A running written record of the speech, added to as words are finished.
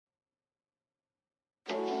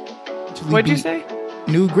actually What'd you beat say?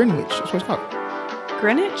 New Greenwich. That's what it's called.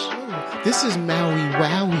 Greenwich? This is Maui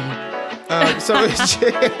Wowie. So it's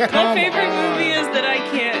My favorite movie is that I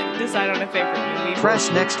can't decide on a favorite movie. Press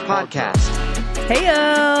Next Podcast.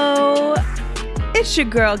 Heyo! It's your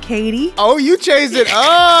girl, Katie. Oh, you changed it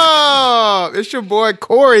up. It's your boy,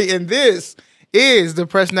 Corey, and this is the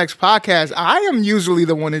Press Next Podcast. I am usually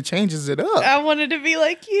the one that changes it up. I wanted to be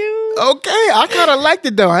like you. Okay, I kind of liked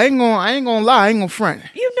it, though. I ain't gonna lie. I ain't gonna front.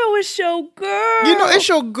 You know it's your girl. You know, it's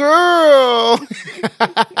your girl.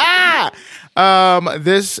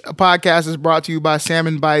 This podcast is brought to you by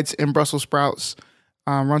Salmon Bites and Brussels Sprouts.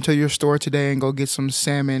 Run to your store today and go get some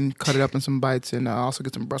salmon, cut it up in some bites, and also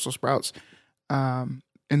get some Brussels sprouts. And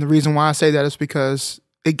the reason why I say that is because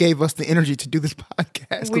it gave us the energy to do this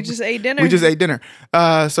podcast. We just ate dinner. We just ate dinner.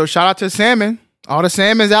 So shout out to salmon. All the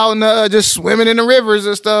salmon's out in just swimming in the rivers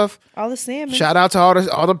and stuff. All the salmon. Shout out to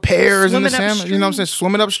all the pears and the Swimming salmon. upstream. You know what I'm saying?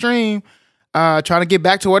 Swimming upstream. Trying to get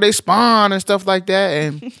back to where they spawn and stuff like that.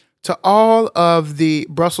 And to all of the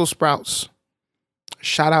Brussels sprouts,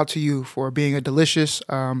 shout out to you for being a delicious,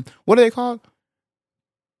 what are they called?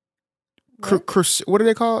 What are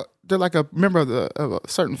they called? They're like a member of a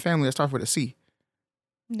certain family that starts with a C.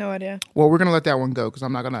 No idea. Well, we're going to let that one go because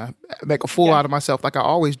I'm not going to make a fool out of myself like I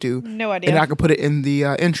always do. No idea. And I can put it in the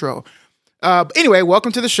intro. But anyway,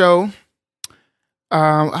 welcome to the show.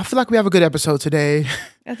 I feel like we have a good episode today.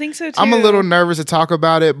 I think so too. I'm a little nervous to talk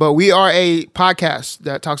about it, but we are a podcast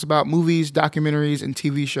that talks about movies, documentaries, and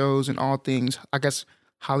TV shows and all things, I guess,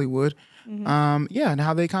 Hollywood. Mm-hmm. And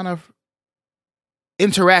how they kind of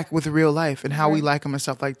interact with real life and how we like them and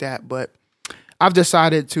stuff like that. But I've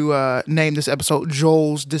decided to name this episode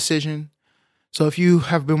Joel's Decision. So if you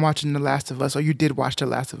have been watching The Last of Us, or you did watch The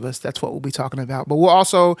Last of Us, that's what we'll be talking about. But we'll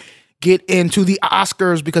also get into the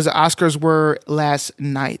Oscars because the Oscars were last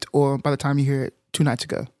night, or by the time you hear it, 2 nights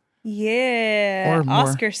ago. Yeah. Or more.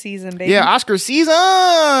 Oscar season, baby. Yeah, Oscar season.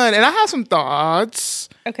 And I have some thoughts.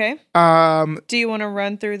 Okay. Do you want to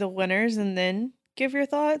run through the winners and then give your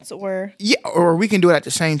thoughts, or? Yeah, or we can do it at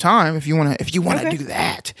the same time if you want to Okay. do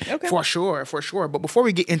that. Okay. For sure. But before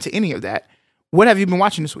we get into any of that, what have you been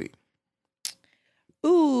watching this week?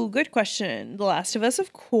 Ooh, good question. The Last of Us,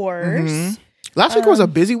 of course. Mhm. Last week was a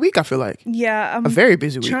busy week, I feel like. Yeah, I'm A very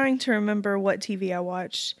busy week. trying to remember what TV I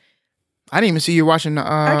watched. I didn't even see you watching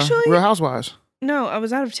Actually- Real Housewives. No, I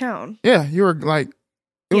was out of town. Yeah, you were like,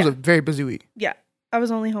 it was Yeah. a very busy week. Yeah, I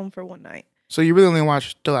was only home for one night. So you really only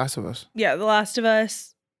watched The Last of Us. Yeah, The Last of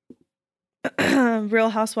Us, Real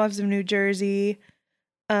Housewives of New Jersey.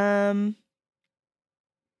 That's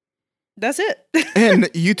it. And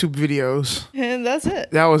YouTube videos. And that's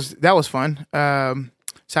it. That was fun.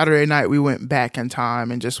 Saturday night we went back in time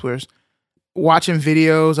and just was watching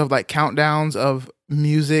videos of like countdowns of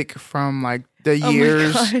music from like the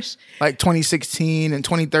years, Oh my gosh. like 2016 and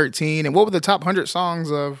 2013, and what were the top 100 songs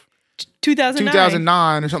of 2009.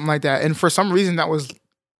 2009 or something like that. And for some reason that was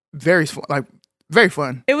very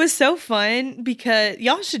fun. It was so fun because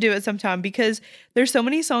y'all should do it sometime because there's so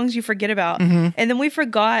many songs you forget about. Mhm. And then we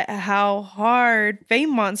forgot how hard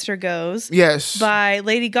Fame Monster goes Yes. by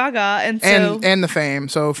Lady Gaga. And so and the Fame.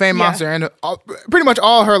 So Fame Yeah. Monster and pretty much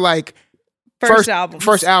all her like first albums.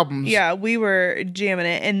 First albums. Yeah, we were jamming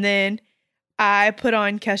it. And then I put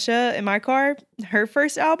on Kesha in my car, her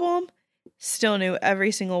first album. Still knew every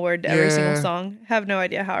single word to every single Yeah. song. Have no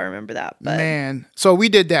idea how I remember that. But Man. So we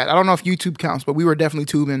did that. I don't know if YouTube counts, but we were definitely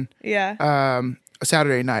tubing yeah. a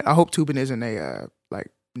Saturday night. I hope tubing isn't a like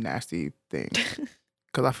nasty thing.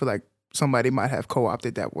 Cause I feel like somebody might have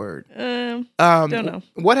co-opted that word. Don't know.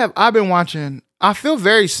 What have I been watching? I feel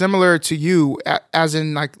very similar to you, as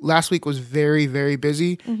in like last week was very, very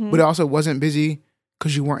busy, Mm-hmm. but it also wasn't busy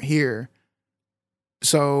because you weren't here.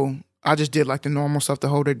 So I just did like the normal stuff to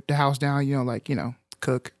hold the house down,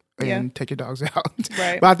 cook and Yeah. take your dogs out.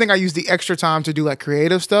 Right. But I think I used the extra time to do like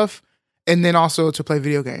creative stuff and then also to play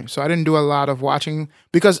video games. So I didn't do a lot of watching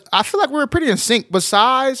because I feel like we were pretty in sync.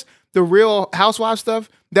 Besides the Real Housewives stuff,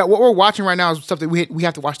 that what we're watching right now is stuff that we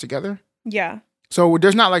have to watch together. Yeah. So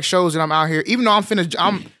there's not like shows that I'm out here, even though I'm finished.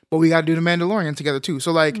 But we got to do the Mandalorian together too.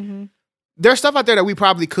 So like, Mm-hmm. there's stuff out there that we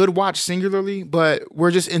probably could watch singularly, but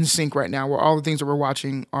we're just in sync right now. Where all the things that we're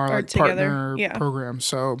watching are like together. partner Yeah. programs.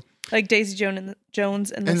 So Like Daisy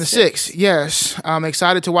Jones and the the Six. Six, yes, I'm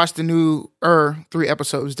excited to watch the new 3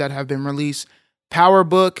 episodes that have been released. Power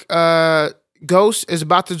Book Ghost is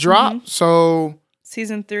about to drop, Mm-hmm. so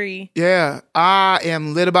Season 3. yeah, I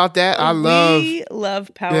am lit about that. We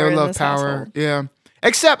love Power. Yeah, I in love this Power. household. Yeah.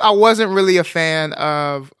 Except I wasn't really a fan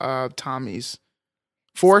of Tommy's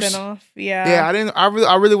Force. Spinoff. Yeah. Yeah, I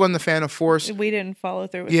really wasn't a fan of Force. We didn't follow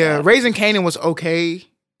through with Yeah, that. Raising Kanan was okay,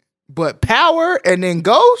 But Power and then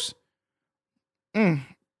Ghost,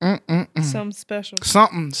 Something special.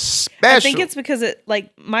 Something special. I think it's because it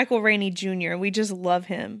like Michael Rainey Jr. We just love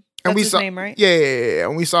him. That's his name, right? Yeah.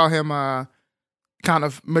 And we saw him kind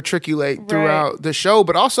of matriculate throughout the show,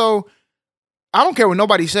 but also I don't care what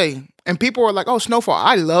nobody say. And people are like, "Oh, Snowfall."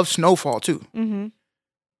 I love Snowfall too. Mm-hmm.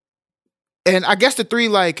 And I guess the three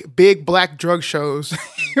like big black drug shows,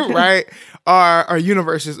 right, are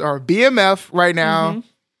universes are BMF right now,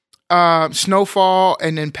 Snowfall,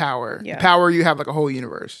 and then Power. Yeah. Power, you have like a whole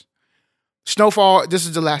universe. Snowfall, this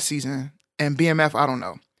is the last season, and BMF, I don't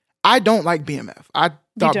know. I don't like BMF. I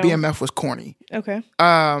thought BMF was corny. Okay.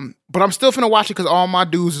 But I'm still finna watch it because all my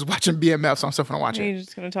dudes is watching BMF, so I'm still finna watch it. You're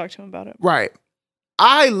just gonna talk to him about it, right?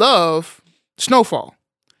 I love Snowfall.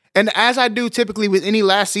 And as I do typically with any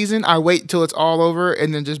last season, I wait till it's all over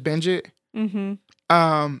and then just binge it.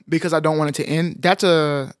 Because I don't want it to end. That's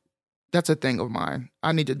a thing of mine.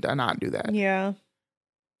 I need to not do that. Yeah.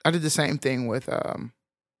 I did the same thing with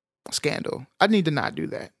Scandal. I need to not do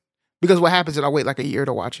that. Because what happens is I wait like a year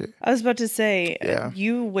to watch it. I was about to say,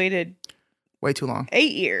 you waited way too long.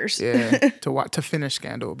 8 years. Yeah, to finish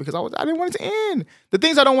Scandal because I didn't want it to end. The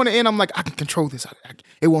things I don't want to end, I'm like, I can control this.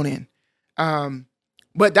 It won't end.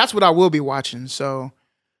 But that's what I will be watching. So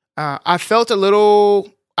I felt a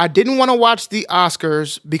little. I didn't want to watch the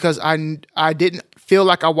Oscars because I didn't feel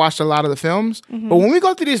like I watched a lot of the films. But when we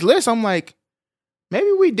go through this list, I'm like,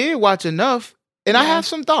 maybe we did watch enough. And I have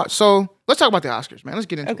some thoughts. So let's talk about the Oscars, man. Let's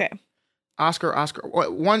get into it. Oscar.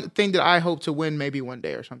 One thing that I hope to win maybe one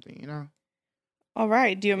day or something, you know? All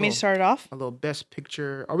right. Do you want me to start it off? A little Best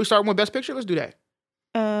Picture. Are we starting with Best Picture? Let's do that.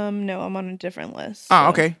 No, I'm on a different list. So. Oh,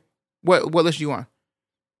 okay. What list are you on?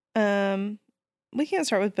 We can't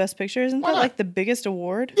start with Best Picture. Isn't that like the biggest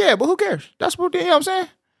award? Yeah, but who cares? That's what, you know what I'm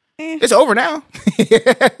saying? It's over now.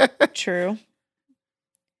 True.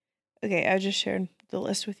 Okay, I just shared the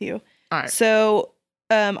list with you. All right. So,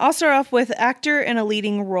 I'll start off with actor in a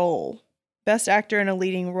leading role. Best actor in a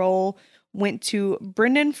leading role went to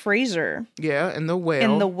Brendan Fraser. Yeah, in The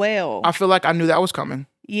Whale. I feel like I knew that was coming.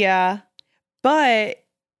 Yeah. But,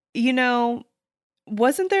 you know,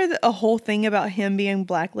 wasn't there a whole thing about him being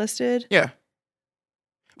blacklisted? Yeah.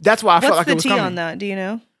 That's why I felt like it was coming. What's the tea on that? Do you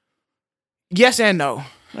know? Yes and no.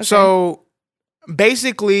 Okay. So,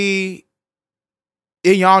 basically,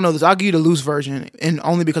 and y'all know this. I'll give you the loose version, and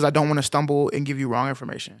only because I don't want to stumble and give you wrong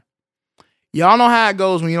information. Y'all know how it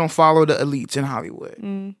goes when you don't follow the elites in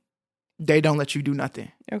Hollywood. They don't let you do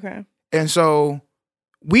nothing. Okay. And so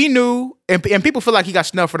we knew, and people feel like he got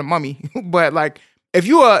snubbed for The Mummy, but like if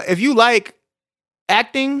you like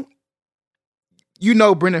acting, you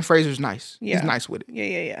know Brendan Fraser's nice. Yeah. He's nice with it.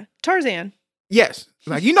 Yeah. Tarzan. Yes.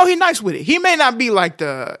 Like, you know he's nice with it. He may not be like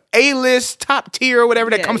the A-list, top tier or whatever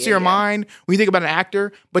that comes to your mind when you think about an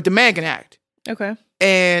actor, but the man can act. Okay.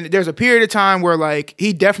 And there's a period of time where like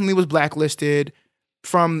he definitely was blacklisted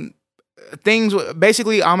from things,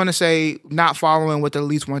 basically I'm going to say not following what the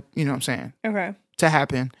elites want, you know what I'm saying? Okay. To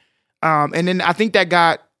happen. And then I think that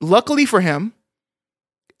got, luckily for him,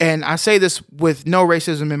 and I say this with no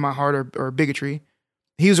racism in my heart or bigotry,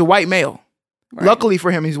 he was a white male. Right. Luckily for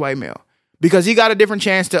him, he's white male. Because he got a different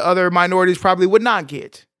chance that other minorities probably would not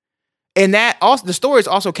get. And that also, the stories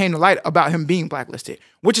also came to light about him being blacklisted,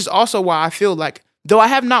 which is also why I feel like, though I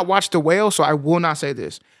have not watched The Whale, so I will not say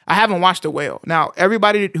this. I haven't watched The Whale. Now,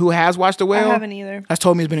 everybody who has watched The Whale, I haven't either, has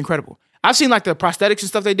told me it's been incredible. I've seen like the prosthetics and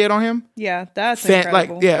stuff they did on him. Yeah, that's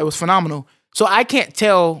incredible. Like, yeah, it was phenomenal. So I can't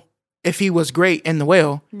tell if he was great in The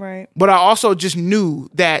Whale. Right. But I also just knew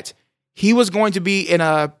that he was going to be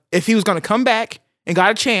if he was going to come back and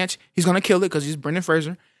got a chance, he's going to kill it because he's Brendan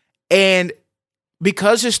Fraser. And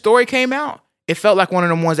because his story came out, it felt like one of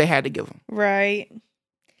them ones they had to give him. Right.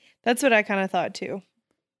 That's what I kind of thought too.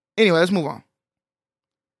 Anyway, let's move on.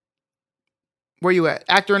 Where you at?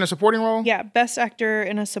 Actor in a supporting role? Yeah, best actor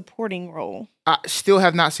in a supporting role. I still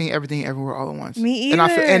have not seen Everything Everywhere All at Once. Me either.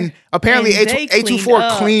 And apparently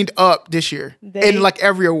A24 cleaned up this year in like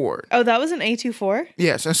every award. Oh, that was an A24?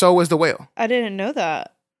 Yes, and so was The Whale. I didn't know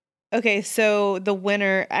that. Okay, so the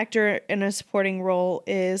winner, actor in a supporting role,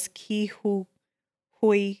 is Ke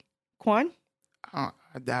Huy Quan.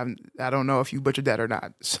 I don't know if you butchered that or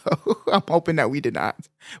not. So I'm hoping that we did not.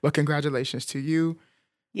 But congratulations to you.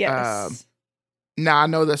 Yes. Now I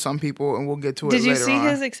know that some people, and we'll get to it later on. Did you see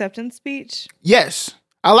his acceptance speech? Yes.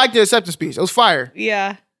 I liked the acceptance speech. It was fire.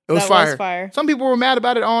 Yeah. It was fire. Some people were mad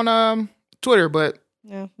about it on Twitter, but...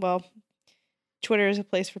 Yeah, well, Twitter is a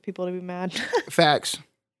place for people to be mad. Facts.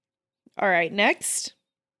 All right, next.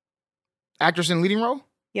 Actress in leading role?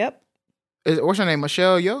 Yep. What's her name?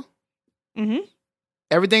 Michelle Yeoh? Mm-hmm.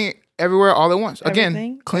 Everything Everywhere All at Once. Again,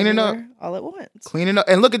 Everything, cleaning up. Everywhere, all at once. Cleaning up.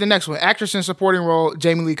 And look at the next one. Actress in supporting role,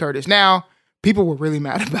 Jamie Lee Curtis. Now, people were really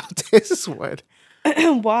mad about this one.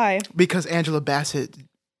 Why? Because Angela Bassett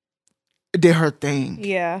did her thing.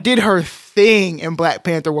 Yeah. Did her thing in Black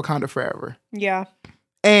Panther Wakanda Forever. Yeah.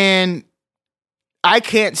 And I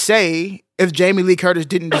can't say if Jamie Lee Curtis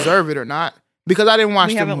didn't deserve it or not because I didn't watch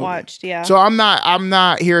the movie. We haven't watched, yeah. So I'm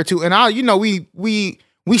not here to, and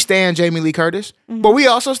we stand Jamie Lee Curtis, Mm-hmm. but we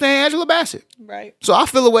also stand Angela Bassett. Right. So I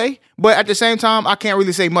feel away, but at the same time, I can't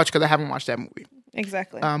really say much because I haven't watched that movie.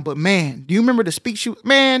 Exactly. But man, do you remember the speech?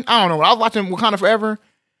 Man, I don't know. When I was watching Wakanda Forever,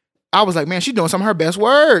 I was like, man, she's doing some of her best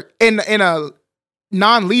work in a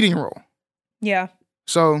non-leading role. Yeah.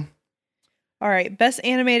 So. All right. Best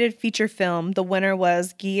animated feature film. The winner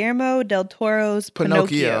was Guillermo del Toro's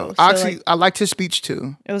Pinocchio. So Actually, I liked his speech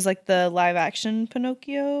too. it was like the live action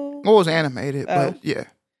Pinocchio. Well, it was animated, Oh. but yeah,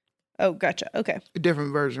 Oh, gotcha. Okay. a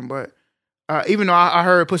different version. But even though I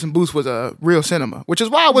heard Puss in Boots was a real cinema, which is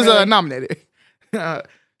why I was Really? nominated.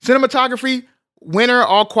 Cinematography, winner,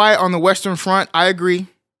 All Quiet on the Western Front. I agree.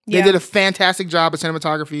 They Yeah. did a fantastic job of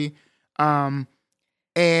cinematography. And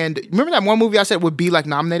remember that one movie I said would be like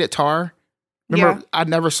nominated, Tar? Remember, Yeah. I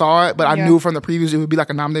never saw it, but I Yeah. knew from the previews it would be like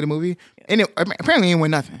a nominated movie. And it apparently it didn't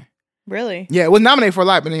win nothing. Really? Yeah, it was nominated for a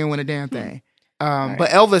lot, but it didn't win a damn thing. Right. But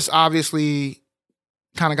Elvis obviously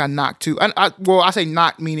kind of got knocked too. I say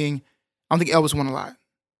knocked meaning I don't think Elvis won a lot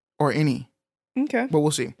or any, Okay. but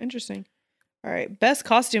we'll see. Interesting. All right. Best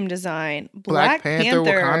costume design. Black Panther,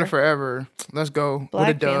 Wakanda Forever. Let's go. Black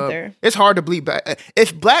with a dub. Panther. It's hard to bleed back.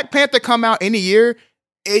 If Black Panther come out any year,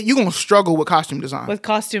 you're going to struggle with costume design. With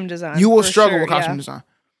costume design. You will for struggle sure, with costume yeah.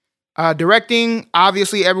 design. Directing,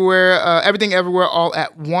 obviously, everywhere, everything, everywhere, all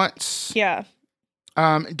at once. Yeah.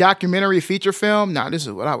 Documentary feature film. Nah, this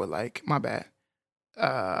is what I would like. My bad.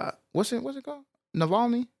 What's it called?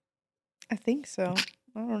 Navalny. I think so.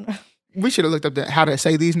 I don't know. We should have looked up how to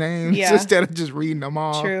say these names Yeah. instead of just reading them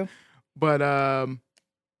all. True. But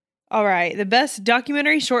All right. The best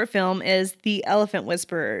documentary short film is The Elephant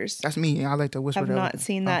Whisperers. that's me. I like to whisper. I've to not everything.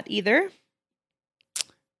 seen that either.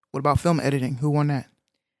 What about film editing? Who won that?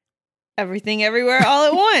 Everything Everywhere All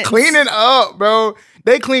at Once. Cleaning up, bro.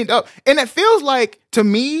 They cleaned up, and it feels like to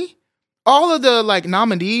me, all of the like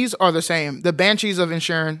nominees are the same. The Banshees of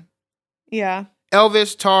Inisherin, Yeah.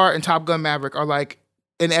 Elvis, Tar, and Top Gun Maverick are like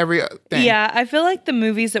in every thing. Yeah. I feel like the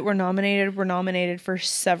movies that were nominated for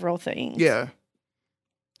several things. Yeah.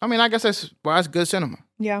 I mean, I guess that's good cinema.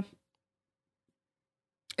 Yeah.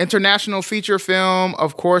 International feature film,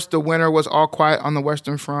 of course, the winner was All Quiet on the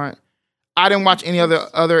Western Front. I didn't watch any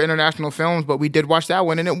other international films, but we did watch that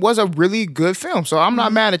one, and it was a really good film. So I'm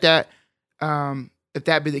not mad at that. If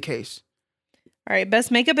that be the case. All right. Best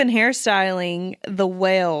makeup and hairstyling. The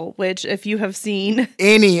Whale, which if you have seen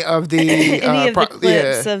Any of the any of the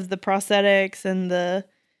clips yeah, of the prosthetics and the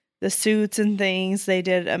suits and things, they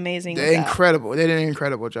did amazing. with they're that. incredible. They did an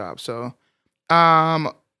incredible job. So,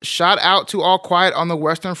 shout out to All Quiet on the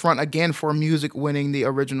Western Front again for music winning the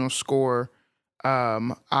original score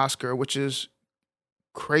Oscar, which is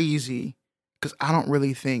crazy because I don't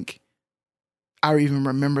really think I even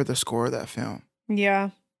remember the score of that film. Yeah.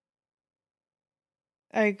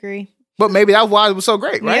 I agree. But maybe that's why it was so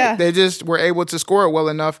great, right? Yeah. They just were able to score it well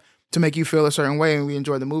enough to make you feel a certain way, and we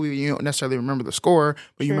enjoy the movie. You don't necessarily remember the score,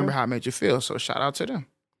 but you True. remember how it made you feel. So shout out to them.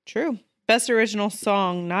 True. Best original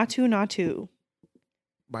song. Natu Natu.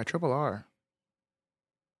 By Triple R.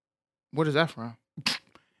 What is that from?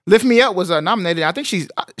 Lift Me Up was nominated. I think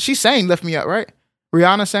she sang Lift Me Up, right?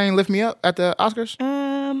 Rihanna sang Lift Me Up at the Oscars?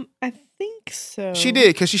 I think so. She did,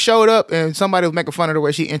 because she showed up and somebody was making fun of the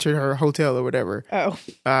way she entered her hotel or whatever.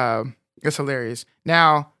 Oh. It's hilarious.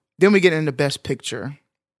 Now, then we get into Best Picture.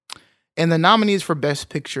 And the nominees for Best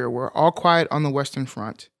Picture were All Quiet on the Western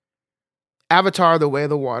Front, Avatar: The Way of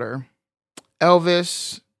the Water,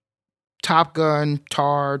 Elvis, Top Gun,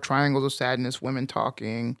 Tar, Triangles of Sadness, Women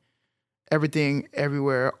Talking, Everything,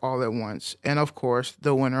 Everywhere, All at Once. And of course,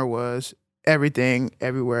 the winner was Everything,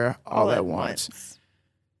 Everywhere, All at Once.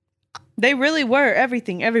 They really were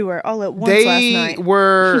Everything, Everywhere, All at Once They last night.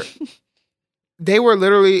 were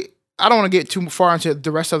literally, I don't want to get too far into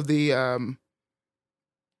the rest of the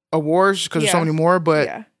awards because there's so Yeah. many more, but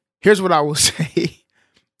Yeah. here's what I will say.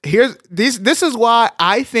 This is why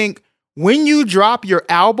I think when you drop your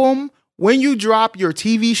album, when you drop your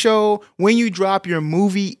TV show, when you drop your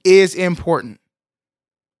movie is important.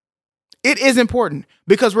 It is important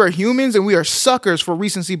because we're humans and we are suckers for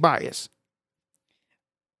recency bias.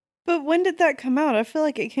 But when did that come out? I feel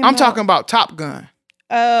like it came out. I'm talking about Top Gun.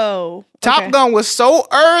 Oh. Top okay. Gun was so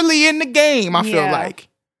early in the game, I feel Yeah. like.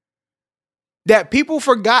 that people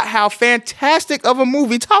forgot how fantastic of a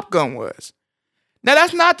movie Top Gun was. Now,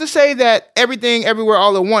 that's not to say that Everything Everywhere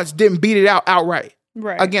All at Once didn't beat it out outright.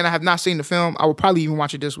 Right. Again, I have not seen the film. I will probably even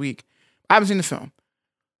watch it this week. I haven't seen the film.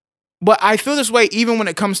 But I feel this way even when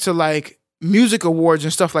it comes to like music awards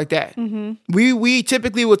and stuff like that. Mm-hmm. We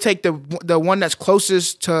typically will take the one that's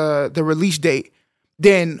closest to the release date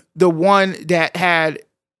than the one that had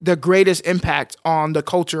the greatest impact on the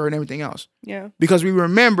culture and everything else. Yeah. Because we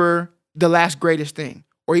remember the last greatest thing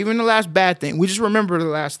or even the last bad thing. We just remember the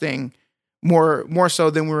last thing more so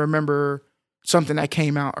than we remember something that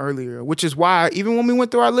came out earlier, which is why even when we went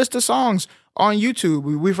through our list of songs on YouTube,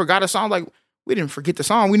 we forgot a song. Like, we didn't forget the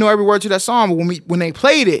song. We know every word to that song, but when they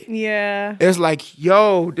played it, yeah, it's like,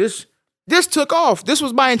 yo, this took off. This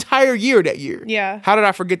was my entire year that year. Yeah. How did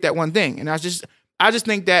I forget that one thing? And I just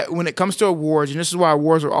think that when it comes to awards, and this is why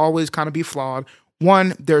awards will always kind of be flawed.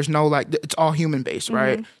 One, there's no like, it's all human based,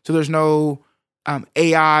 right? Mm-hmm. So there's no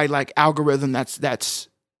AI like algorithm that's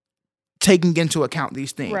taking into account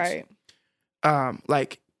these things. Right.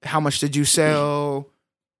 Like how much did you sell?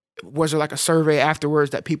 Was there like a survey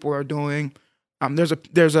afterwards that people are doing?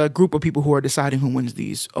 There's a group of people who are deciding who wins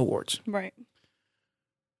these awards. Right.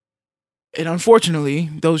 And unfortunately,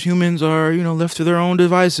 those humans are, left to their own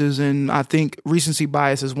devices. And I think recency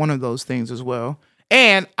bias is one of those things as well.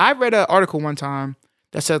 And I read an article one time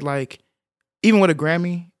that said like, even with a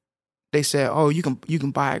Grammy, they said, oh, you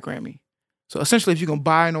can buy a Grammy. So essentially, if you can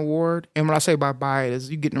buy an award, and when I say buy it, is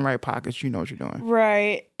you get in the right pockets, you know what you're doing.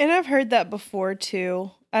 Right. And I've heard that before too.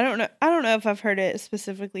 I don't know if I've heard it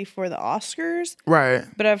specifically for the Oscars. Right.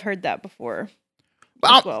 But I've heard that before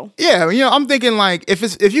as well. Yeah, I'm thinking like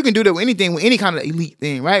if you can do that with anything, with any kind of elite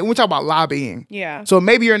thing, right? We talk about lobbying. Yeah. So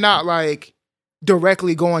maybe you're not like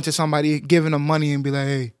directly going to somebody, giving them money and be like,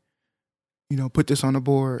 hey, put this on the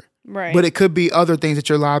board. Right. But it could be other things that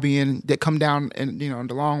you're lobbying that come down and in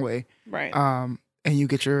the long way. Right. And you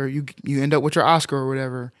get you end up with your Oscar or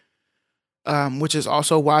whatever. Which is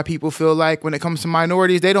also why people feel like when it comes to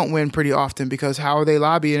minorities, they don't win pretty often because how are they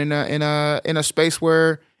lobbying in a space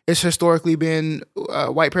where it's historically been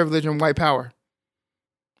white privilege and white power,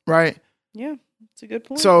 right? Yeah, that's a good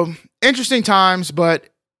point. So interesting times, but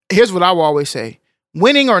here's what I will always say: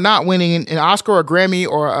 winning or not winning an Oscar or a Grammy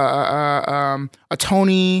or a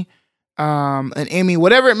Tony, an Emmy,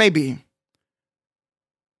 whatever it may be,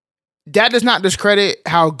 that does not discredit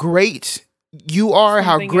how great you are,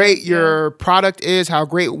 how great your product is, how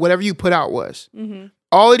great whatever you put out was. Mm-hmm.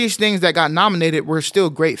 All of these things that got nominated were still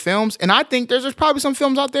great films. And I think there's probably some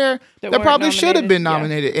films out there that probably should have been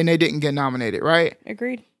nominated and they didn't get nominated, right?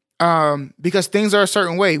 Agreed. Because things are a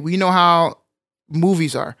certain way. We know how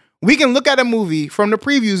movies are. We can look at a movie from the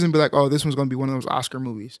previews and be like, oh, this one's going to be one of those Oscar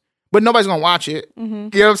movies. But nobody's going to watch it. Mm-hmm.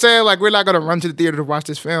 You know what I'm saying? Like, we're not going to run to the theater to watch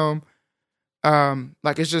this film.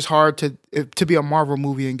 Like, it's just hard to be a Marvel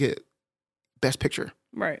movie and get Best Picture.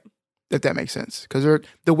 Right. If that makes sense. Because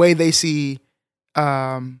the way they see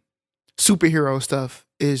superhero stuff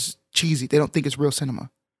is cheesy. They don't think it's real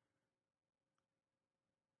cinema.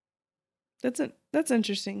 That's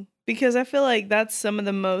interesting. Because I feel like that's some of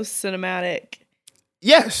the most cinematic.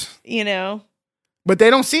 Yes. But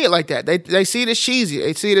they don't see it like that. They see it as cheesy.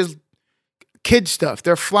 They see it as kid stuff.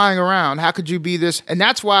 They're flying around. How could you be this? And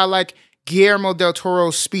that's why I like Guillermo del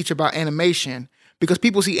Toro's speech about animation. Because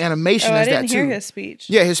people see animation as that too. I didn't hear his speech.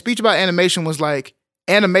 Yeah, his speech about animation was like,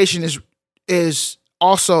 animation is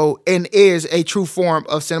also and is a true form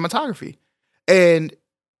of cinematography. And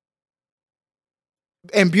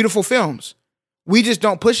beautiful films. We just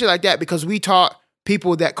don't push it like that because we taught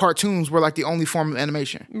people that cartoons were like the only form of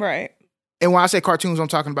animation. Right. And when I say cartoons, I'm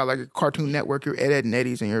talking about like a Cartoon Network, your Ed, and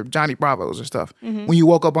Eddies, and your Johnny Bravos and stuff. Mm-hmm. When you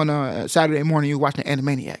woke up on a Saturday morning, you were watching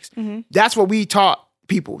Animaniacs. Mm-hmm. That's what we taught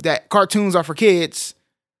people, that cartoons are for kids.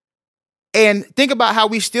 And think about how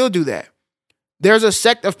we still do that. There's a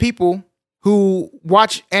sect of people who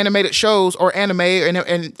watch animated shows or anime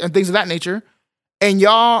and things of that nature. And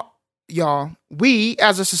we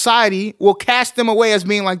as a society will cast them away as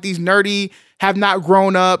being like these nerdy, have not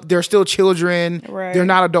grown up, they're still children, right. They're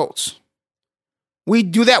not adults. We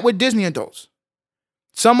do that with Disney adults.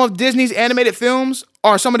 Some of Disney's animated films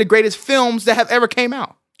are some of the greatest films that have ever came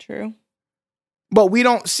out. True. But we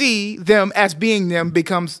don't see them as being them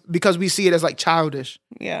because we see it as like childish.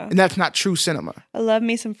 Yeah. And that's not true cinema. I love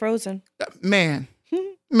me some Frozen. Man,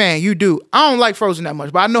 you do. I don't like Frozen that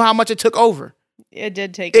much, but I know how much it took over. It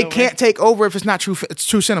did take over. It can't take over if it's not true. It's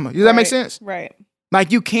true cinema. Does that make sense? Right.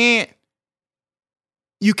 Like you can't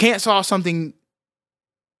saw something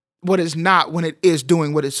what it's not when it is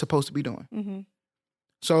doing what it's supposed to be doing. Mm-hmm.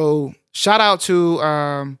 So shout out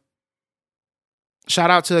to Shout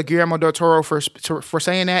out to Guillermo del Toro for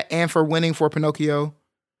saying that and for winning for Pinocchio.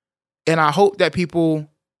 And I hope that people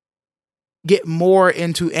get more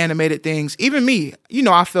into animated things. Even me,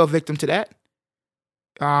 I fell victim to that.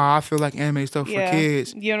 I feel like animated stuff for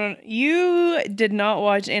kids. You did not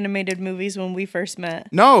watch animated movies when we first met.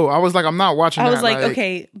 No, I was like, I'm not watching that. I was like,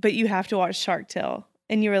 okay, but you have to watch Shark Tale.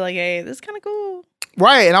 And you were like, hey, this is kind of cool.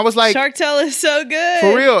 Right. And I was like, Shark Tale is so good.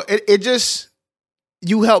 For real. It just,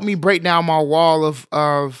 you helped me break down my wall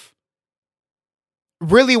of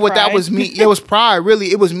really what Pride. that was me. It was pride.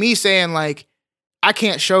 Really. It was me saying like, I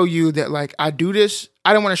can't show you that like I do this.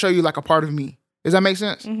 I don't want to show you like a part of me. Does that make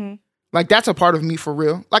sense? Mm-hmm. Like that's a part of me for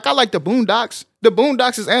real. Like I like the Boondocks. The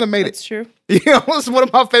Boondocks is animated. That's true. It's one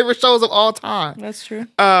of my favorite shows of all time. That's true.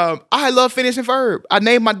 I love Phineas and Ferb. I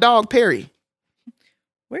named my dog Perry.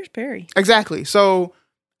 Where's Perry? Exactly. So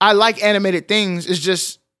I like animated things. It's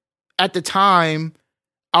just at the time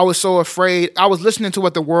I was so afraid. I was listening to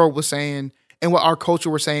what the world was saying and what our culture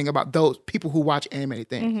was saying about those people who watch animated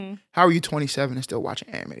things. Mm-hmm. How are you 27 and still watching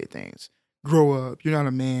animated things? Grow up. You're not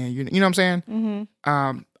a man. You know what I'm saying?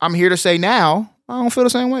 Mm-hmm. I'm here to say now, I don't feel the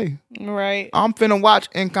same way. Right. I'm finna watch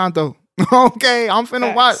Encanto. Okay? I'm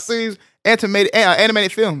finna watch these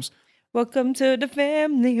animated films. Welcome to the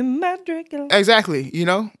family, Madrigal. Exactly.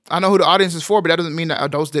 I know who the audience is for, but that doesn't mean that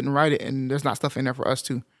adults didn't write it and there's not stuff in there for us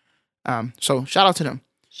too. So shout out to them.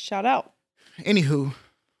 Shout out. Anywho,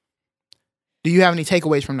 do you have any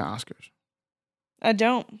takeaways from the Oscars? I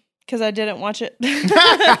don't, because I didn't watch it. So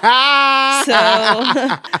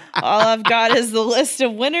all I've got is the list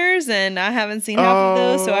of winners, and I haven't seen half of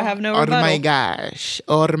those, so I have no rebuttal. Oh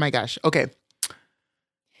my gosh. Okay.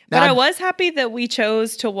 But I was happy that we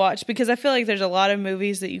chose to watch, because I feel like there's a lot of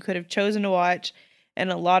movies that you could have chosen to watch,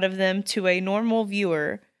 and a lot of them to a normal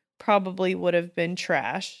viewer probably would have been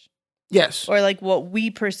trash. Yes. Or like what we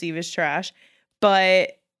perceive as trash.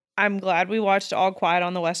 But I'm glad we watched All Quiet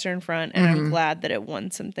on the Western Front, and I'm glad that it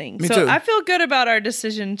won some things. Me so too. I feel good about our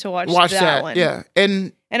decision to watch that one. Yeah.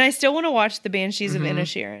 And I still want to watch The Banshees of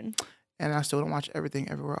Inisherin. And I still don't watch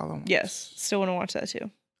Everything Everywhere All at Once. Yes. Still want to watch that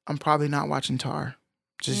too. I'm probably not watching Tar.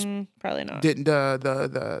 Just probably not. Didn't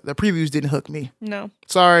the previews didn't hook me. No.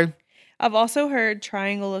 Sorry. I've also heard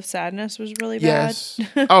Triangle of Sadness was really bad. Yes.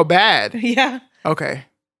 Oh, bad. Yeah. Okay.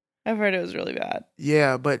 I've heard it was really bad.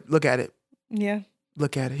 Yeah, but look at it. Yeah.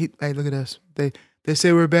 Look at it. Hey, look at us. They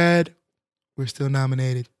say we're bad. We're still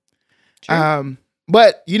nominated. True.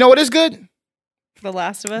 But you know what is good? The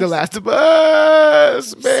Last of Us. The Last of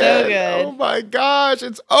Us. Man. So good. Oh my gosh,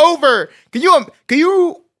 it's over. Can you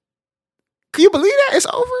believe that it's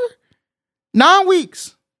over? 9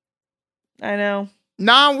 weeks. I know.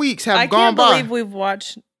 9 weeks have I gone can't by. believe we've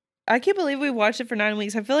watched it for 9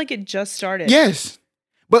 weeks. I feel like it just started. Yes.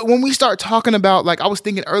 But when we start talking about, like, I was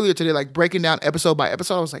thinking earlier today, like breaking down episode by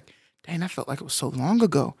episode, I was like, dang, that felt like it was so long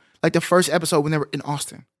ago. Like the first episode when they were in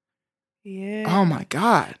Austin. Yeah. Oh my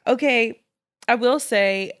God. Okay. I will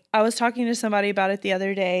say, I was talking to somebody about it the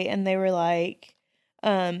other day, and they were like,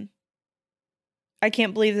 I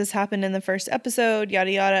can't believe this happened in the first episode,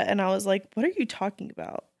 yada, yada. And I was like, what are you talking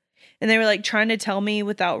about? And they were like trying to tell me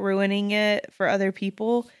without ruining it for other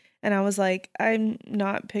people. And I was like, I'm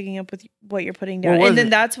not picking up with what you're putting down. And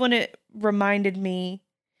then that's when it reminded me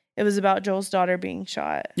it was about Joel's daughter being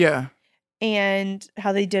shot. Yeah. And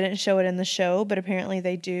how they didn't show it in the show, but apparently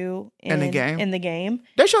they do in the game.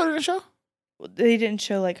 They showed it in the show? They didn't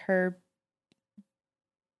show like her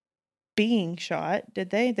being shot,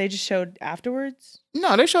 did they? They just showed afterwards?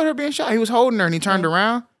 No, they showed her being shot. He was holding her and he turned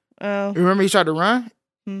around. Oh. Remember he tried to run?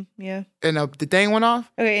 Yeah. And the thing went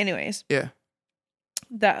off? Okay, anyways. Yeah.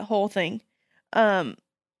 That whole thing. And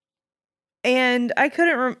I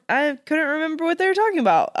couldn't remember what they were talking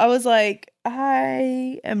about. I was like,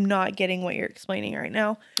 I am not getting what you're explaining right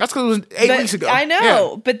now. That's because it was 8 weeks ago. I know.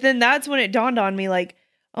 Yeah. But then that's when it dawned on me, like,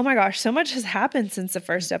 oh my gosh, so much has happened since the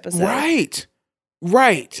first episode.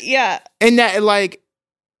 Right. Yeah. And that, like,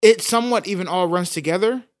 it somewhat even all runs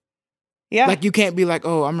together. Yeah. Like, you can't be like,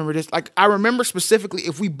 oh, I remember this. Like, I remember specifically,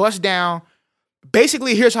 if we bust down,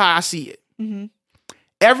 basically, here's how I see it. Mm-hmm.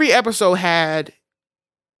 Every episode had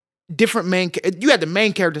different you had the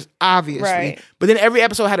main characters, obviously. Right. But then every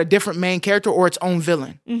episode had a different main character or its own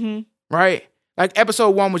villain. Mm-hmm. Right? Like,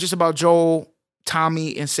 episode 1 was just about Joel,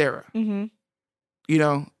 Tommy, and Sarah. Mm-hmm. You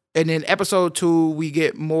know? And then episode 2, we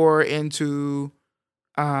get more into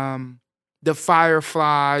the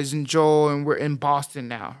Fireflies and Joel, and we're in Boston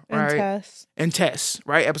now, right? And Tess,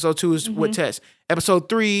 right? Episode 2 is with Tess. Episode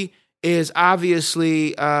 3 is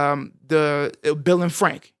obviously the Bill and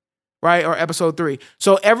Frank, right? Or episode 3.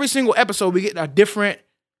 So every single episode, we get a different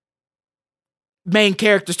main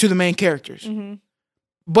characters to the main characters. Mm-hmm.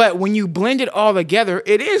 But when you blend it all together,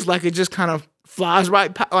 it is like it just kind of flies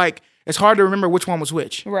right. Like it's hard to remember which one was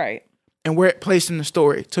which. Right. And where it placed in the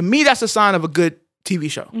story. To me, that's a sign of a good TV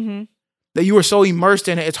show. Mm-hmm. That you were so immersed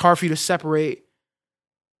in it, it's hard for you to separate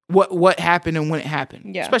what happened and when it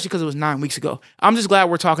happened. Yeah. Especially because it was 9 weeks ago. I'm just glad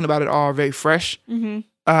we're talking about it all very fresh. Mm-hmm.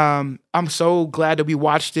 I'm so glad that we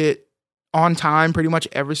watched it on time pretty much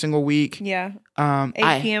every single week. Yeah.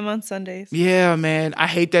 8 p.m. on Sundays. Yeah, man. I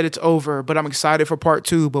hate that it's over, but I'm excited for part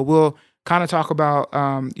 2. But we'll kind of talk about,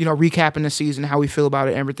 recapping the season, how we feel about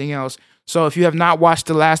it, and everything else. So if you have not watched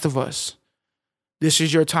The Last of Us, this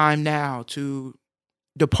is your time now to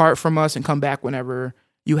depart from us and come back whenever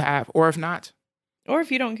you have. Or if not. Or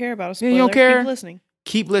if you don't care about a spoiler, you don't care, keep listening.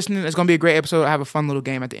 Keep listening. It's going to be a great episode. I have a fun little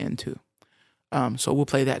game at the end too. So we'll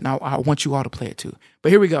play that. Now I want you all to play it too.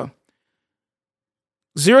 But here we go.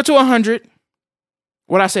 0 to 100.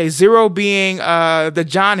 What I say, 0 being the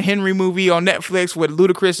John Henry movie on Netflix with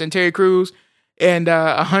Ludacris and Terry Crews, and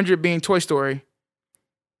 100 being Toy Story.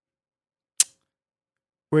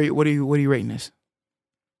 What are you rating this?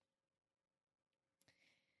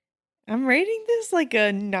 I'm rating this like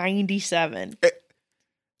a 97.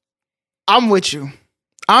 I'm with you.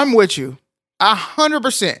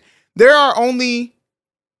 100%. There are only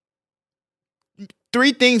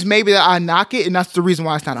 3 things maybe that I knock it, and that's the reason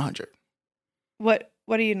why it's not 100. What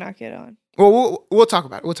do you knock it on? Well, we'll talk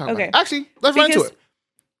about it. We'll talk about it. Actually, let's run into it.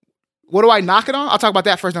 What do I knock it on? I'll talk about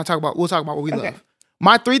that first, and we'll talk about what we love.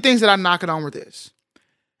 My 3 things that I knock it on were this.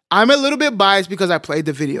 I'm a little bit biased because I played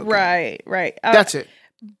the video game. Right. That's it.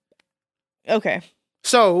 Okay.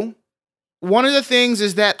 So, one of the things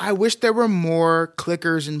is that I wish there were more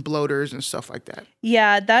clickers and bloaters and stuff like that.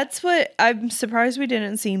 Yeah, that's what I'm surprised we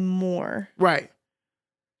didn't see more. Right.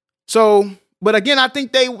 So, but again, I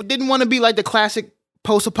think they didn't want to be like the classic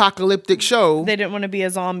post-apocalyptic show. They didn't want to be a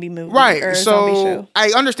zombie movie. Right. Or a so, zombie show.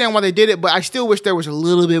 I understand why they did it, but I still wish there was a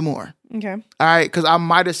little bit more. Okay. All right. Because I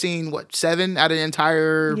might have seen, 7 out of the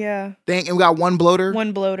entire thing. And we got 1 bloater.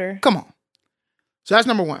 1 bloater. Come on. So, that's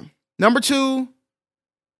number 1. Number 2,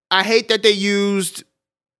 I hate that they used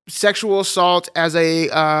sexual assault as a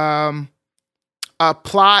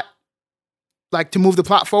plot, like to move the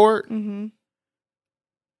plot forward. Mm-hmm.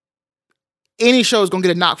 Any show is going to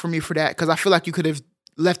get a knock from me for that because I feel like you could have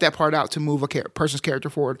left that part out to move a person's character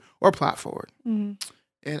forward or plot forward. Mm-hmm.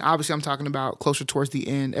 And obviously I'm talking about closer towards the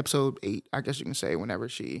end, episode 8, I guess you can say, whenever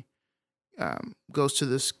she goes to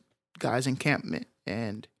this guy's encampment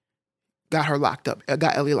and got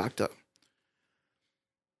Ellie locked up.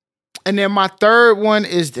 And then my third one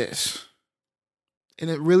is this. And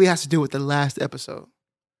it really has to do with the last episode.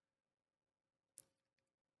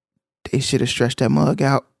 They should have stretched that mug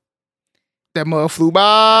out. That mug flew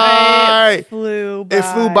by. It flew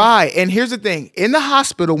by. And here's the thing. In the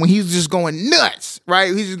hospital, when he's just going nuts,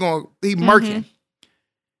 right? He's murking. Mm-hmm.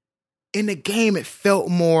 In the game, it felt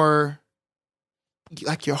more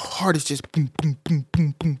like your heart is just boom, boom, boom,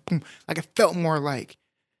 boom, boom, boom. Like it felt more like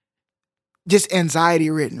just anxiety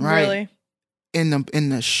ridden, right? Really? In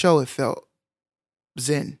the show, it felt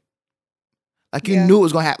zen. Like you knew it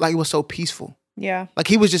was gonna happen. Like it was so peaceful. Yeah. Like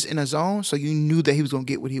he was just in a zone, so you knew that he was gonna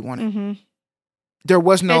get what he wanted. Mm-hmm. There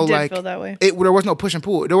was no it did like feel that way. There was no push and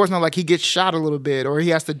pull. There was no like he gets shot a little bit or he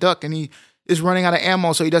has to duck and he is running out of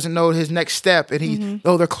ammo, so he doesn't know his next step. And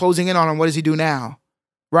they're closing in on him. What does he do now?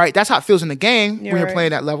 Right? That's how it feels in the game when you're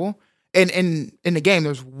playing that level. And in the game,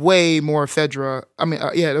 there's way more Fedra. I mean,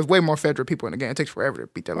 there's way more Fedra people in the game. It takes forever to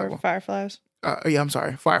beat that level. Fireflies. I'm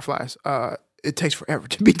sorry, Fireflies. It takes forever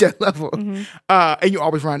to beat that level. Mm-hmm. And you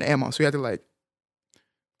always run out of ammo, so you have to like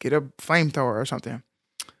get a flamethrower or something.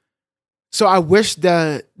 So I wish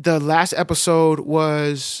the last episode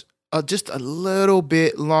was just a little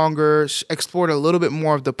bit longer, explored a little bit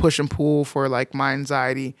more of the push and pull for like my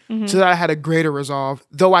anxiety, so that I had a greater resolve.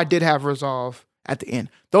 Though I did have resolve at the end.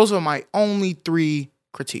 Those are my only 3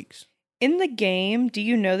 critiques. In the game, do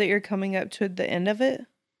you know that you're coming up to the end of it?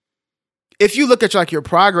 If you look at like your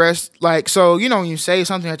progress, like so, when you say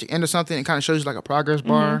something at the end of something, it kind of shows you like a progress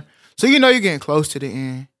bar. So you're getting close to the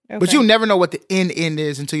end. Okay. But you never know what the end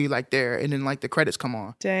is until you're like there, and then like the credits come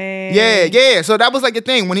on. Dang. Yeah. So that was like the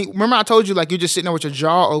thing remember I told you like you're just sitting there with your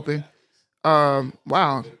jaw open.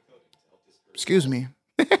 Wow. Excuse me.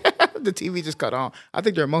 The TV just cut on. I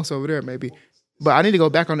think there are most over there maybe, but I need to go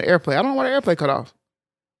back on the AirPlay. I don't know why the AirPlay cut off.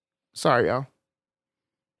 Sorry, y'all.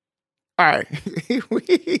 All right,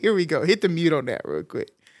 here we go. Hit the mute on that real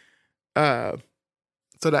quick, so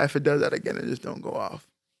that if it does that again, it just don't go off.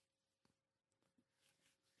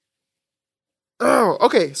 Oh,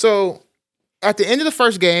 okay. So at the end of the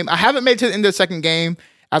first game, I haven't made it to the end of the second game.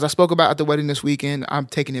 As I spoke about at the wedding this weekend, I'm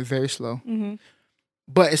taking it very slow. Mm-hmm.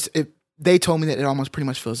 but they told me that it almost pretty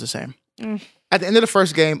much feels the same. Mm. At the end of the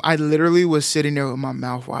first game, I literally was sitting there with my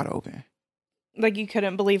mouth wide open. Like you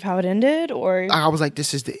couldn't believe how it ended, or I was like,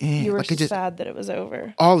 "This is the end." you were like, just sad that it was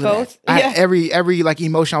over. All of Both? that. Yeah. Every like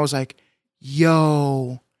emotion. I was like,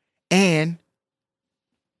 "Yo," and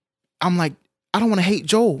I'm like, I don't want to hate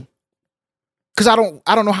Joel because I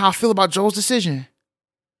don't know how I feel about Joel's decision.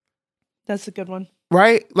 That's a good one.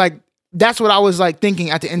 Right? Like that's what I was like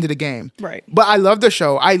thinking at the end of the game. Right. But I love the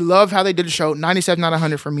show. I love how they did the show. 97 out of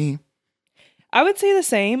 100 for me. I would say the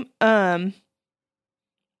same.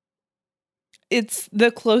 It's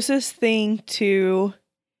the closest thing to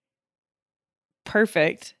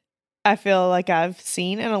perfect I feel like I've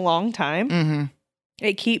seen in a long time. Mm-hmm.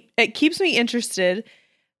 It keeps me interested.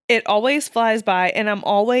 It always flies by, and I'm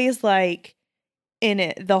always like in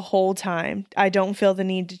it the whole time. I don't feel the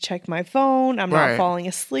need to check my phone. I'm not falling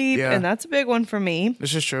asleep, and that's a big one for me.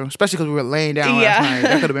 This is true, especially because we were laying down last night.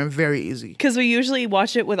 That could have been very easy. Because we usually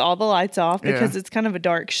watch it with all the lights off because it's kind of a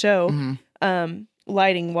dark show,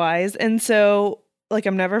 lighting wise, and so like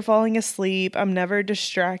I'm never falling asleep. I'm never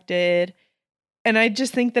distracted, and I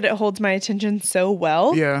just think that it holds my attention so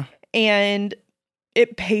well. Yeah, and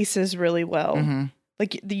it paces really well. Mm-hmm.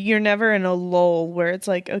 Like you're never in a lull where it's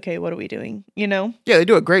like, okay, what are we doing? You know? Yeah, they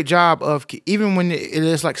do a great job of even when it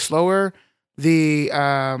is like slower, the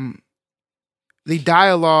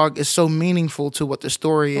dialogue is so meaningful to what the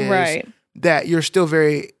story is, right? That you're still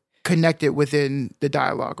very connected within the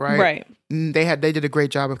dialogue, right? Right. And they did a great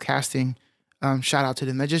job of casting. Shout out to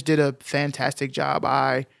them. They just did a fantastic job.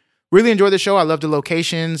 I really enjoyed the show. I loved the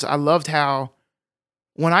locations. I loved how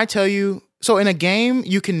when I tell you, so in a game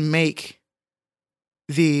you can make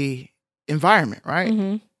the environment, right?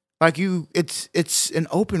 Mm-hmm. Like it's an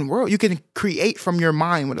open world. You can create from your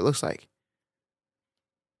mind what it looks like.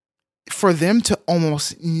 For them to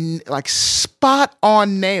almost like spot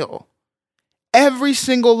on nail every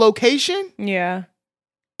single location,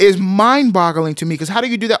 is mind boggling to me. Because how do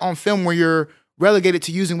you do that on film where you're relegated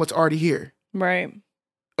to using what's already here? Right.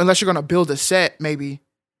 Unless you're gonna build a set, maybe.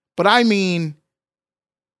 But I mean,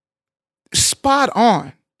 spot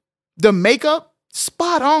on. The makeup.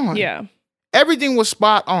 Spot on. Yeah. Everything was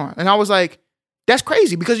spot on. And I was like, that's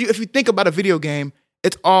crazy because if you think about a video game,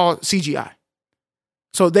 it's all CGI.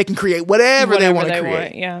 So they can create whatever they want to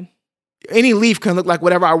create. Yeah. Any leaf can look like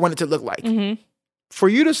whatever I want it to look like. Mm-hmm. For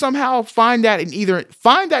you to somehow find that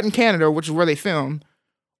in Canada, which is where they filmed,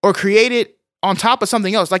 or create it on top of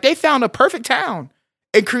something else. Like they found a perfect town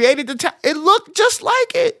and created the town. It looked just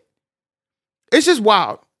like it. It's just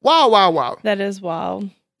wild. Wow. That is wild.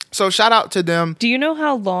 So shout out to them. Do you know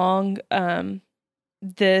how long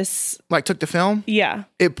this took the film? Yeah.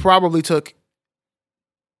 It probably took,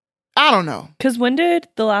 I don't know. Because when did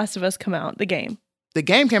The Last of Us come out, the game? The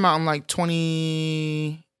game came out in like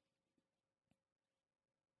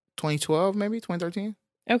 2012, maybe 2013.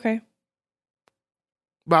 Okay.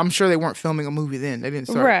 But I'm sure they weren't filming a movie then. They didn't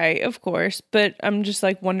start. Right, of course. But I'm just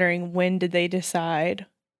like wondering, when did they decide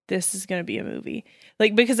this is going to be a movie?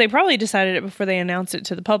 Like, because they probably decided it before they announced it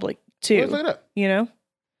to the public too. Let's look it up. You know?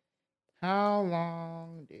 How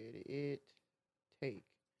long did it take to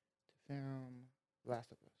film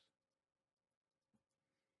Last of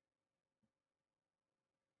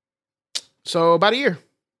Us? So about a year.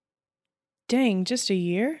 Dang, just a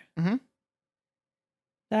year? Mm-hmm.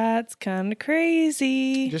 That's kind of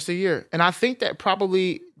crazy. Just a year. And I think that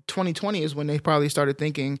probably 2020 is when they probably started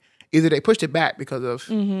thinking either they pushed it back because of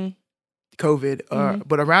COVID,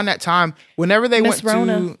 but around that time, whenever they went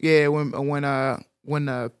Rona. to when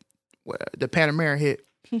the Panamera hit,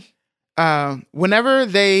 whenever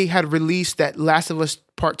they had released that Last of Us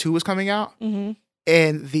Part 2 was coming out, and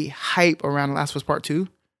the hype around Last of Us Part 2,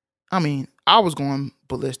 I mean, I was going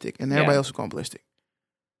ballistic, and everybody else was going ballistic.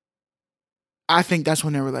 I think that's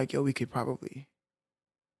when they were like, "Yo, we can probably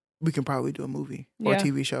do a movie or a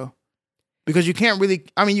TV show," because you can't really.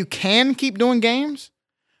 I mean, you can keep doing games.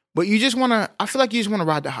 But you just want to, I feel like you just want to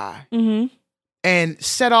ride the high and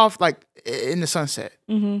set off like in the sunset.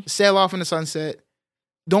 Sail off in the sunset.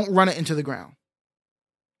 Don't run it into the ground.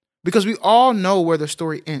 Because we all know where the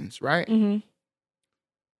story ends, right?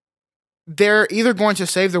 They're either going to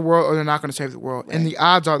save the world or they're not going to save the world. Right. And the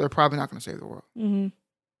odds are they're probably not going to save the world.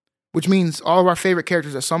 Which means all of our favorite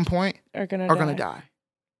characters at some point are going to die.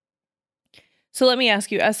 So let me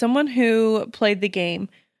ask you, as someone who played the game,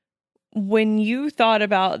 when you thought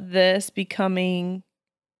about this becoming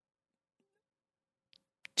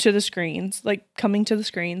to the screens, like coming to the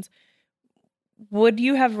screens, would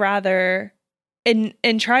you have rather, and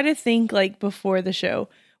try to think like before the show,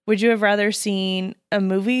 would you have rather seen a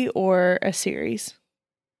movie or a series?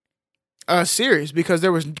 A series, because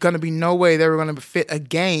there was going to be no way they were going to fit a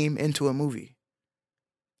game into a movie.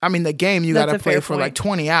 I mean, the game you got to play for like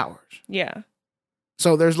 20 hours. Yeah.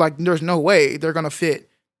 So there's no way they're going to fit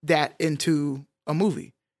that into a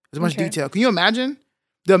movie. There's much detail. Can you imagine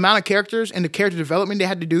the amount of characters and the character development they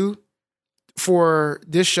had to do for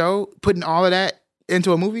this show, putting all of that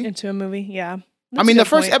into a movie? Into a movie, yeah. I mean, the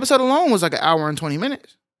first episode alone was like an hour and 20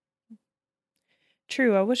 minutes.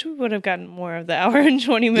 True. I wish we would have gotten more of the hour and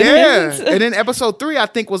 20 minutes. Yeah. And then episode 3, I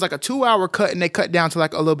think, was like a 2-hour cut, and they cut down to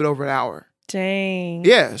like a little bit over an hour. Dang.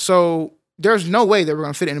 Yeah. So there's no way they were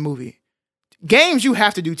going to fit in a movie. Games, you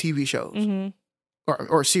have to do TV shows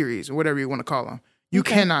or series or whatever you want to call them. You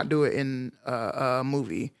cannot do it in a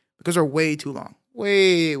movie because they're way too long.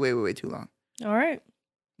 Way, way, way, way too long. All right.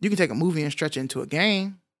 You can take a movie and stretch it into a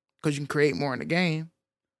game because you can create more in the game.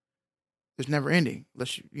 It's never ending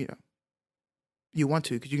unless you want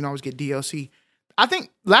to, because you can always get DLC. I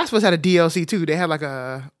think Last of Us had a DLC too. They had like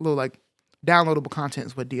a little like downloadable content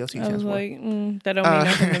is what DLC stands for. I was like, that don't mean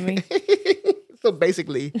nothing to me. So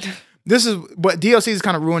basically, this is what DLC has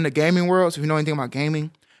kind of ruined the gaming world. So if you know anything about gaming,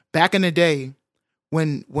 back in the day,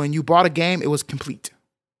 when you bought a game, it was complete,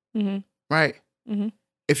 right? Mm-hmm.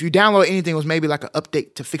 If you download anything, it was maybe like an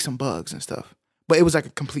update to fix some bugs and stuff, but it was like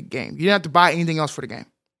a complete game. You didn't have to buy anything else for the game.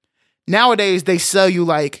 Nowadays, they sell you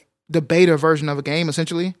like the beta version of a game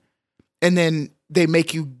essentially, and then they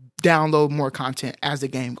make you download more content as the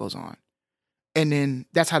game goes on. And then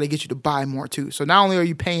that's how they get you to buy more too. So not only are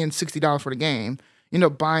you paying $60 for the game, you end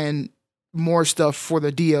up buying more stuff for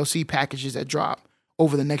the DLC packages that drop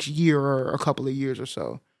over the next year or a couple of years or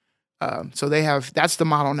so. So that's the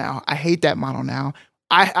model now. I hate that model now.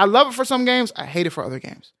 I love it for some games. I hate it for other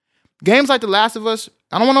games. Games like The Last of Us,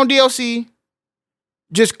 I don't want no DLC.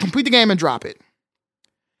 Just complete the game and drop it.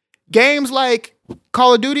 Games like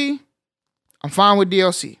Call of Duty, I'm fine with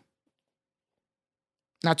DLC.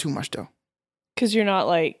 Not too much though. Because you're not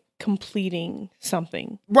like completing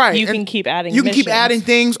something. Right. You can keep adding You can keep adding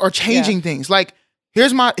things or changing things. Like,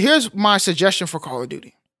 here's my suggestion for Call of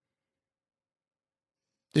Duty.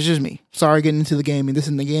 This is just me. Sorry getting into the gaming. This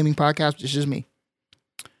isn't the gaming podcast. It's just me.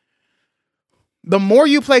 The more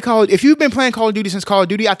you play if you've been playing Call of Duty since Call of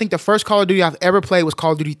Duty, I think the first Call of Duty I've ever played was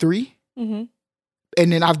Call of Duty 3. Mm-hmm.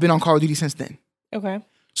 And then I've been on Call of Duty since then. Okay.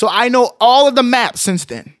 So I know all of the maps since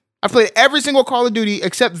then. I've played every single Call of Duty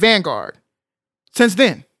except Vanguard since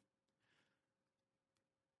then.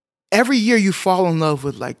 Every year you fall in love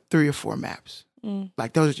with like 3 or 4 maps.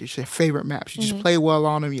 Like those are your favorite maps. You just play well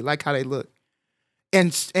on them. You like how they look.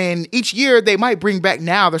 And each year they might bring back,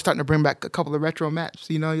 now they're starting to bring back a couple of retro maps.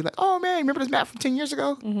 You know, you're like, oh man, remember this map from 10 years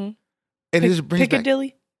ago? Mm-hmm. And it just brings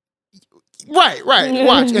Piccadilly? Back. Right.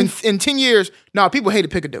 Watch. In 10 years, no, people hated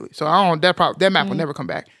Piccadilly. So I don't, that map will never come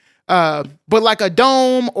back. But like a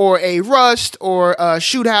Dome or a Rust or a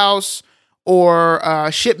Shoot House or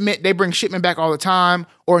Shipment, they bring Shipment back all the time,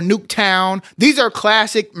 or Nuketown. These are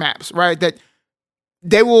classic maps, right? That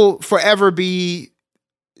they will forever be,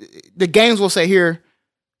 the games will say, here,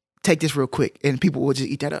 take this real quick, and people will just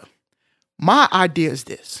eat that up. My idea is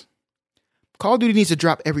this. Call of Duty needs to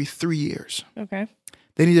drop every 3 years. Okay.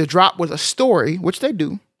 They need to drop with a story, which they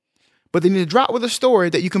do, but they need to drop with a story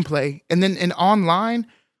that you can play. And then in online,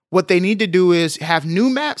 what they need to do is have new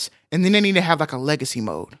maps, and then they need to have like a legacy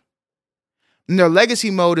mode. And their legacy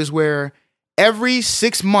mode is where every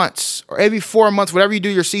 6 months or every 4 months, whatever you do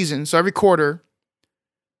your season, so every quarter,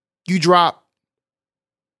 you drop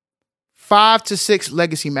 5 to 6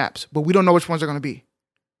 legacy maps, but we don't know which ones are going to be.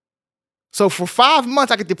 So for 5 months,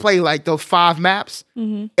 I get to play like those 5 maps.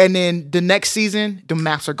 Mm-hmm. And then the next season, the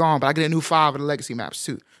maps are gone, but I get a new 5 of the legacy maps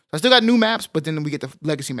too. So I still got new maps, but then we get the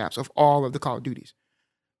legacy maps of all of the Call of Duties.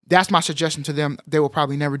 That's my suggestion to them. They will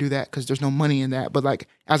probably never do that because there's no money in that. But like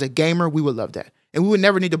as a gamer, we would love that. And we would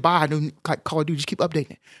never need to buy a new like Call of Duty. Just keep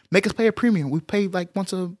updating it. Make us pay a premium. We pay like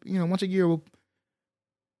once a year. We'll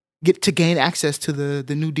get to gain access to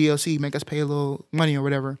the new DLC. Make us pay a little money or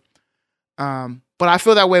whatever. But I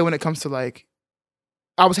feel that way when it comes to like,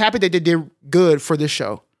 I was happy that they did good for this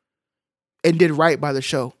show and did right by the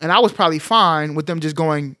show. And I was probably fine with them just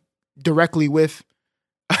going directly with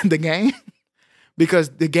the game because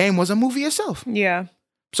the game was a movie itself. Yeah.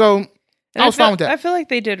 So I was fine with that. I feel like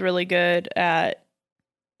they did really good at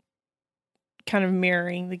kind of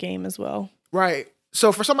mirroring the game as well. Right.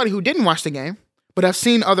 So for somebody who didn't watch the game, but I've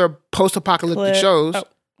seen other post-apocalyptic shows. Oh,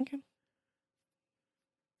 okay.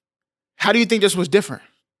 How do you think this was different?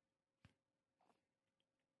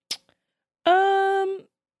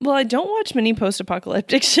 Well, I don't watch many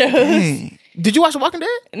post-apocalyptic shows. Dang. Did you watch The Walking Dead?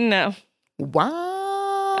 No.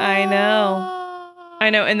 Wow. I know.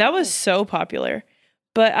 And that was so popular.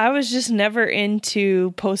 But I was just never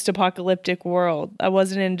into post-apocalyptic world. I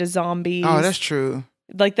wasn't into zombies. Oh, that's true.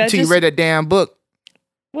 Like that. Until Just, you read that damn book.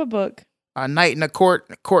 what book? A Night in a Court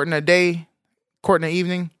in a Day, Court in the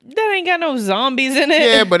Evening. That ain't got no zombies in it.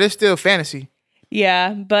 Yeah, but it's still fantasy.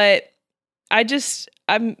 Yeah, but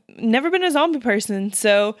I've never been a zombie person,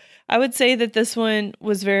 so I would say that this one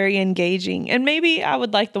was very engaging. And maybe I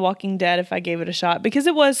would like The Walking Dead if I gave it a shot because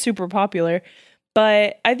it was super popular.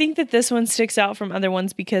 But I think that this one sticks out from other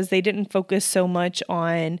ones because they didn't focus so much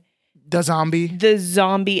on the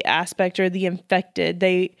zombie aspect or the infected.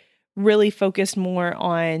 They really focused more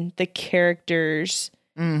on the characters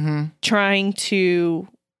trying to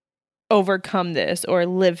overcome this or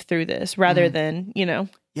live through this rather than,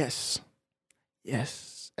 Yes.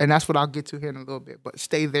 And that's what I'll get to here in a little bit. But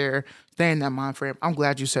stay in that mind frame. I'm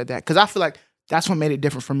glad you said that because I feel like that's what made it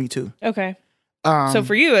different for me too. Okay. So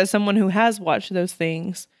for you, as someone who has watched those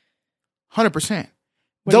things, 100%.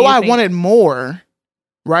 Though I wanted more,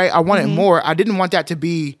 right? I wanted more. I didn't want that to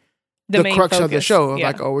be the crux of the show. Yeah.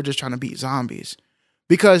 Like, oh, we're just trying to beat zombies.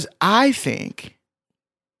 Because I think,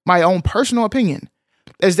 my own personal opinion,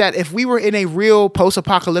 is that if we were in a real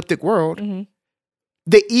post-apocalyptic world,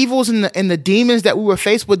 the evils and the demons that we were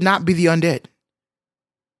faced would not be the undead.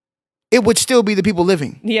 It would still be the people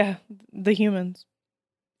living. Yeah, the humans.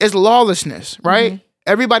 It's lawlessness, right?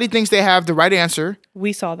 Everybody thinks they have the right answer.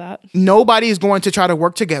 We saw that. Nobody is going to try to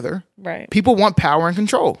work together. Right. People want power and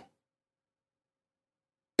control.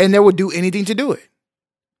 And they would do anything to do it.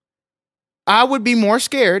 I would be more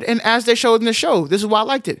scared, and as they showed in the show, this is why I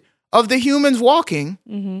liked it, of the humans walking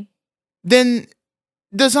than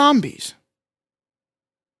the zombies.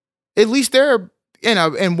 At least they're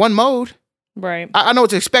in one mode. Right. I know what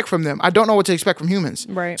to expect from them. I don't know what to expect from humans.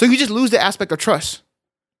 Right. So you just lose the aspect of trust.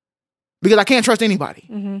 Because I can't trust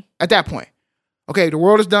anybody at that point. Okay, the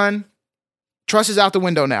world is done. Trust is out the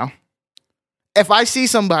window now. If I see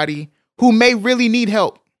somebody who may really need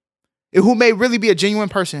help, who may really be a genuine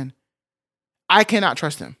person, I cannot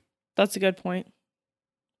trust them. That's a good point.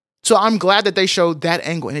 So I'm glad that they showed that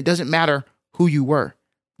angle. And it doesn't matter who you were.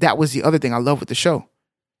 That was the other thing I love with the show.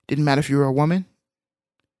 Didn't matter if you were a woman.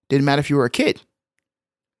 Didn't matter if you were a kid.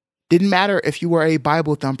 Didn't matter if you were a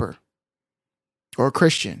Bible thumper or a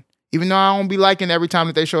Christian. Even though I don't be liking every time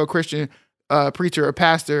that they show a Christian preacher or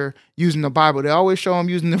pastor using the Bible, they always show them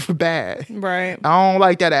using it for bad. Right. I don't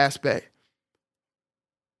like that aspect.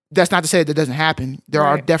 That's not to say that doesn't happen. There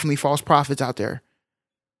are definitely false prophets out there.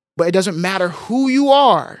 But it doesn't matter who you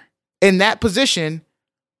are in that position,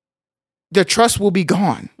 the trust will be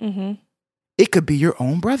gone. It could be your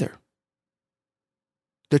own brother.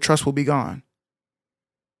 The trust will be gone.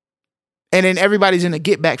 And then everybody's in a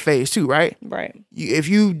get back phase too, right? Right. If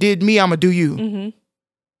you did me, I'm going to do you.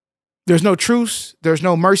 There's no truce. There's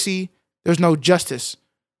no mercy. There's no justice,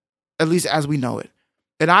 at least as we know it.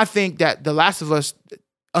 And I think that The Last of Us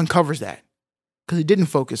uncovers that because it didn't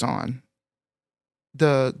focus on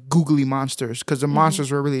the googly monsters because the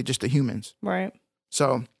monsters were really just the humans. Right.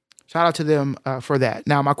 So shout out to them for that.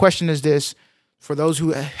 Now, my question is this. For those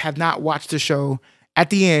who have not watched the show, at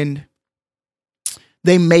the end,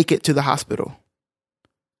 they make it to the hospital.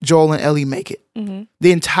 Joel and Ellie make it.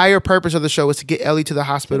 The entire purpose of the show is to get Ellie to the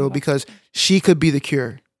hospital because she could be the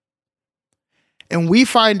cure. And we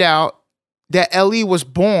find out that Ellie was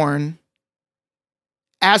born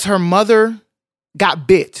as her mother got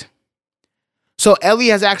bit. So Ellie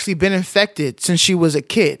has actually been infected since she was a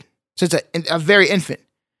kid, since a very infant.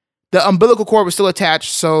 The umbilical cord was still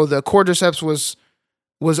attached, so the cordyceps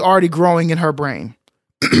was already growing in her brain.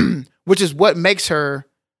 Which is what makes her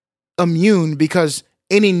immune because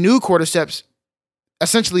any new cordyceps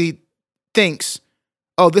essentially thinks,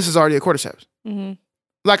 oh, this is already a cordyceps.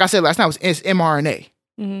 Like I said last night, it's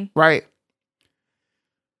mRNA, right?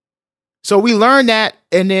 So we learn that,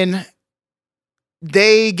 and then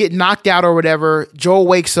they get knocked out or whatever. Joel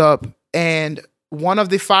wakes up, and one of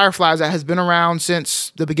the fireflies that has been around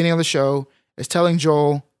since the beginning of the show is telling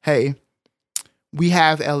Joel, hey, we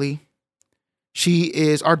have Ellie.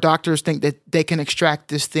 Our doctors think that they can extract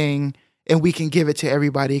this thing and we can give it to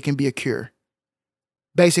everybody. It can be a cure.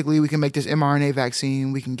 Basically, we can make this mRNA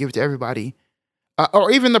vaccine. We can give it to everybody. Or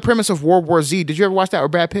even the premise of World War Z. Did you ever watch that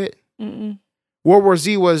with Brad Pitt? World War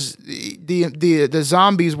Z was the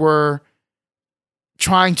zombies were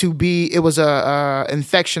trying to be, it was a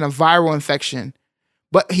infection, a viral infection.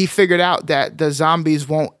 But he figured out that the zombies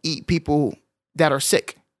won't eat people that are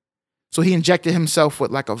sick. So he injected himself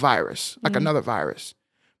with like a virus, like another virus.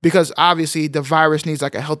 Because obviously the virus needs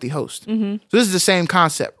like a healthy host. So this is the same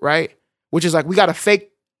concept, right? Which is like we got to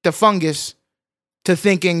fake the fungus to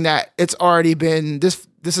thinking that it's already been this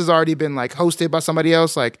has already been like hosted by somebody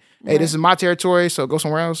else. Like, hey, this is my territory, so go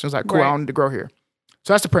somewhere else. It's like, cool, I wanted to grow here.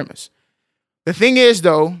 So that's the premise. The thing is,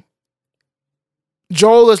 though,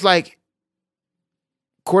 Joel is like,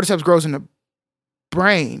 cordyceps grows in the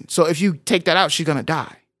brain. So if you take that out, she's gonna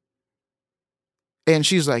die. And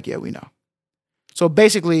she's like, yeah, we know. So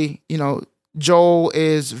basically, Joel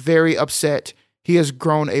is very upset. He has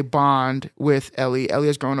grown a bond with Ellie. Ellie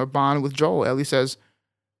has grown a bond with Joel. Ellie says,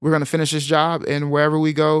 we're going to finish this job, and wherever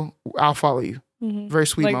we go, I'll follow you. Mm-hmm. Very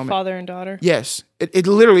sweet moment. Like father and daughter. Yes. It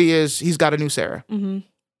literally is. He's got a new Sarah. Mm-hmm.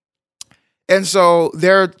 And so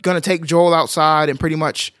they're going to take Joel outside and pretty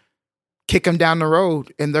much kick him down the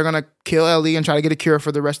road, and they're going to kill Ellie and try to get a cure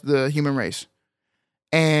for the rest of the human race.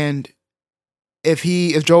 And if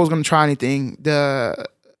Joel's going to try anything, the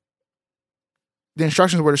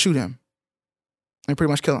instructions were to shoot him and pretty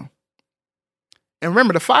much kill him. And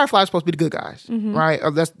remember, the Firefly is supposed to be the good guys, right?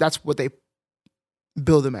 That's what they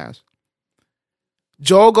build them as.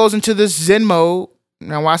 Joel goes into this Zen mode.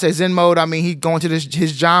 Now, when I say Zen mode, I mean he going to his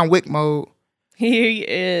John Wick mode. He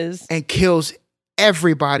is. And kills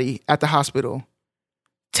everybody at the hospital.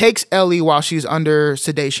 Takes Ellie while she's under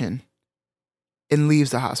sedation and leaves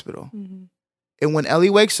the hospital. Mm-hmm. And when Ellie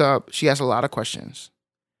wakes up, she has a lot of questions.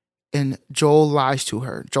 And Joel lies to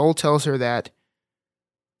her. Joel tells her that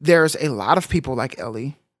there's a lot of people like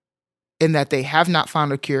Ellie and that they have not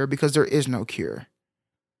found a cure because there is no cure.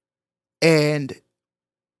 And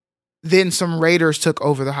then some raiders took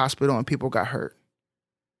over the hospital and people got hurt.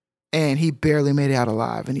 And he barely made it out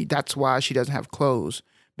alive. And that's why she doesn't have clothes,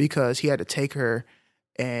 because he had to take her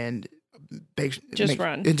and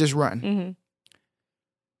run. Mm-hmm.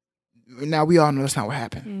 Now, we all know that's not what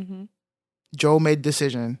happened. Mm-hmm. Joel made a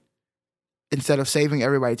decision, instead of saving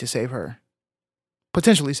everybody, to save her.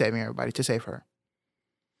 Potentially saving everybody to save her.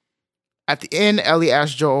 At the end, Ellie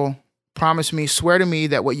asked Joel, promise me, swear to me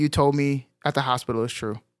that what you told me at the hospital is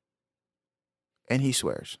true. And he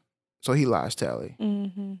swears. So he lies to Ellie.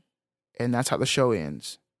 Mm-hmm. And that's how the show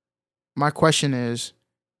ends. My question is,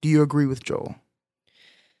 do you agree with Joel?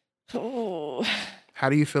 Oh. How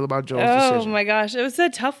do you feel about Joel's decision? Oh my gosh, it was a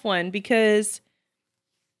tough one because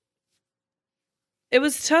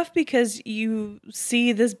you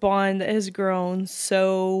see this bond that has grown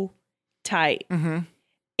so tight. Mm-hmm.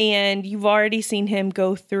 And you've already seen him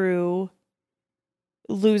go through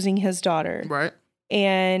losing his daughter. Right.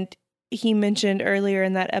 And he mentioned earlier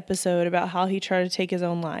in that episode about how he tried to take his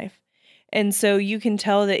own life. And so you can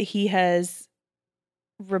tell that he has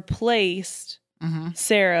replaced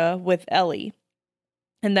Sarah with Ellie.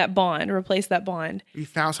 And replaced that bond. You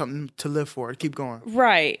found something to live for. Keep going.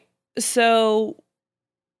 Right. So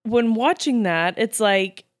when watching that, it's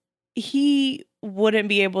like he wouldn't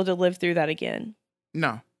be able to live through that again.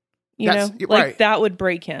 No. Like that would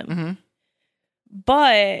break him. Mm-hmm.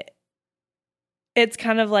 But it's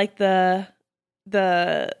kind of like the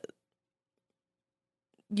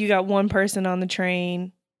you got one person on the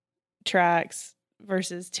train tracks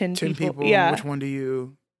versus 10 people. Yeah. Which one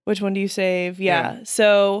do you save? Yeah.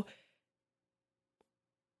 So,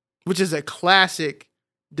 which is a classic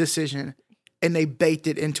decision, and they baked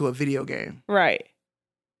it into a video game. Right.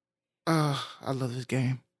 I love this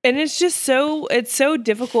game. And it's so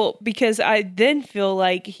difficult because I then feel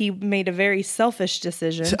like he made a very selfish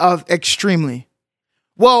decision. Extremely.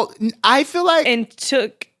 Well, I feel like... And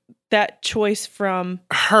took that choice from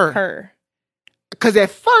her. Because at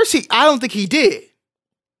first, I don't think he did.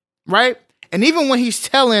 Right? And even when he's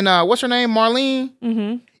telling, what's her name? Marlene?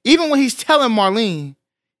 Mm-hmm. Even when he's telling Marlene,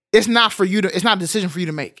 it's not a decision for you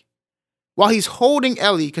to make. While he's holding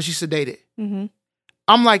Ellie, because she's sedated,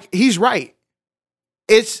 I'm like, he's right.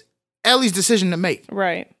 It's Ellie's decision to make.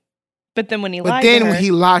 Right. But then when he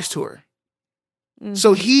lies to her. Mm-hmm.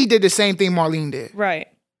 So he did the same thing Marlene did. Right.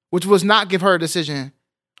 Which was not give her a decision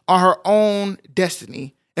on her own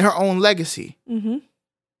destiny and her own legacy.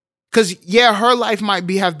 Because, her life might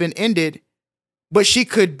have been ended, but she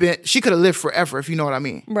could have lived forever, if you know what I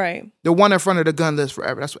mean. Right. The one in front of the gun lives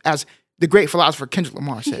forever. That's as the great philosopher Kendrick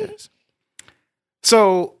Lamar says.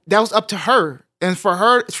 So that was up to her. And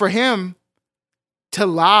for him to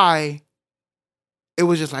lie, it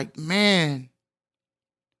was just like, man,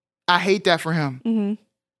 I hate that for him. Mm-hmm.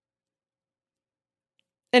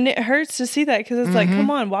 And it hurts to see that because it's like, come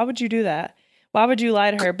on, why would you do that? Why would you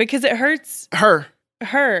lie to her? Because it hurts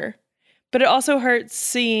her. But it also hurts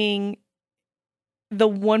seeing the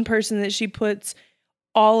one person that she puts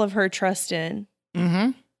all of her trust in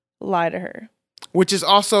lie to her. Which is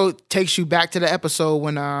also takes you back to the episode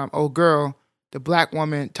when old girl, the black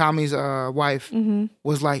woman, Tommy's wife,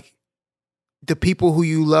 was like, the people who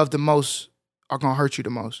you love the most are going to hurt you the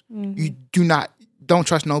most. Mm-hmm. You don't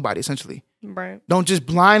trust nobody, essentially. Right. Don't just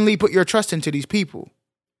blindly put your trust into these people.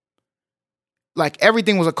 Like,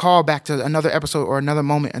 everything was a call back to another episode or another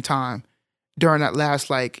moment in time during that last,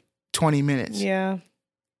 20 minutes. Yeah.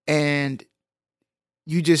 And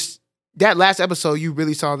that last episode, you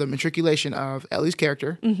really saw the matriculation of Ellie's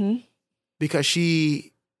character. Mm-hmm. Because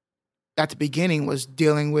she, at the beginning, was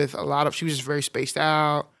dealing with she was just very spaced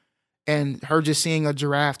out. And her just seeing a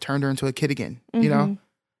giraffe turned her into a kid again, you know?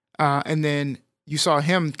 And then you saw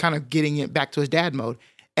him kind of getting it back to his dad mode.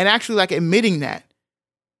 And actually, admitting that.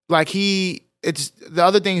 The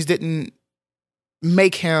other things didn't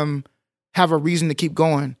make him have a reason to keep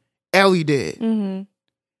going. Ellie did. Mm-hmm.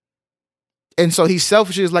 And so he's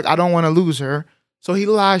selfish. He's like, I don't want to lose her. So he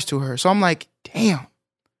lies to her. So I'm like, damn.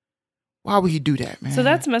 Why would he do that, man? So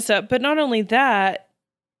that's messed up. But not only that,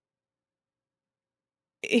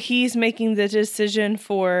 he's making the decision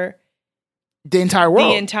for the entire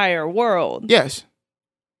world. The entire world. Yes.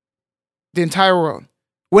 The entire world.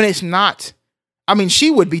 When it's not,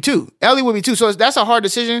 she would be too. Ellie would be too. So that's a hard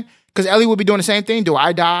decision because Ellie would be doing the same thing. Do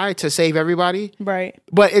I die to save everybody? Right.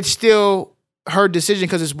 But it's still her decision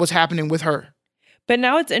because it's what's happening with her. But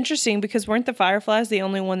now it's interesting because weren't the Fireflies the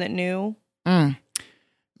only one that knew?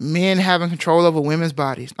 Men having control over women's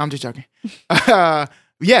bodies. I'm just joking.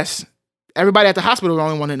 Yes. Everybody at the hospital is the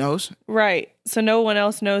only one that knows. Right. So no one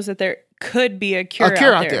else knows that there could be a cure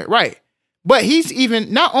out there. Right. But he's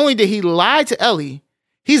not only did he lie to Ellie,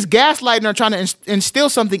 he's gaslighting her, trying to instill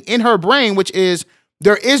something in her brain, which is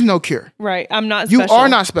there is no cure. Right. I'm not special. You are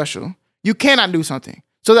not special. You cannot do something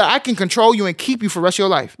so that I can control you and keep you for the rest of your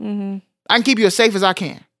life. Mm-hmm. I can keep you as safe as I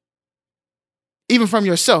can. Even from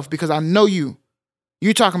yourself, because I know you.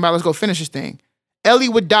 You're talking about, let's go finish this thing. Ellie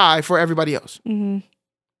would die for everybody else. Mm-hmm.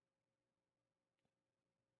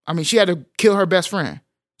 She had to kill her best friend,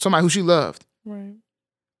 somebody who she loved. Right.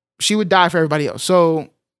 She would die for everybody else. So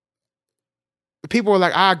people were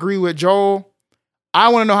like, I agree with Joel. I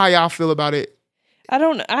want to know how y'all feel about it. I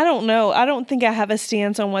don't know. I don't think I have a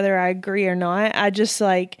stance on whether I agree or not. I just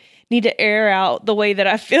need to air out the way that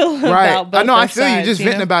I feel about both I know, I feel sides, you just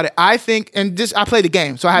venting about it. I think, I played the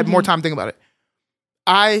game, so I had more time to think about it.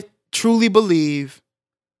 I truly believe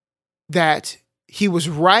that he was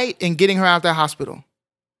right in getting her out of that hospital.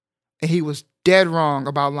 And he was dead wrong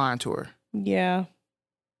about lying to her. Yeah.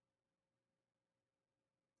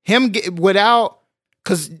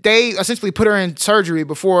 Because they essentially put her in surgery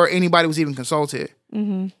before anybody was even consulted.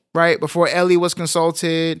 Mm-hmm. Right? Before Ellie was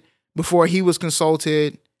consulted, before he was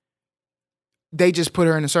consulted, they just put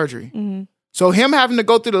her in the surgery. Mm-hmm. So him having to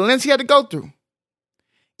go through the lens he had to go through.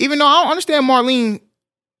 Even though I don't understand Marlene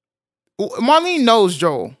knows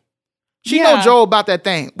Joel. She knows Joel about that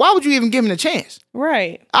thing. Why would you even give him a chance?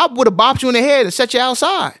 Right. I would have bopped you in the head and set you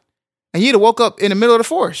outside. And you'd have woke up in the middle of the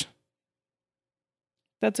forest.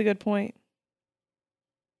 That's a good point.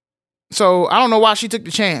 So I don't know why she took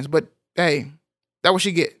the chance, but hey, that's what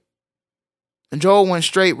she get. And Joel went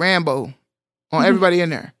straight Rambo on everybody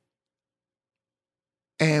in there.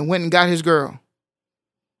 And went and got his girl.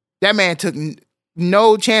 That man took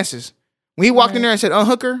no chances. When he walked in there and said,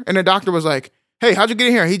 unhook her, and the doctor was like, hey, how'd you get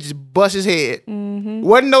in here? He just bust his head. Mm-hmm.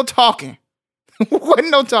 Wasn't no talking.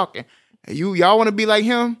 Hey, y'all want to be like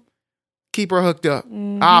him? Keep her hooked up.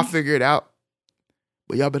 Mm-hmm. I'll figure it out.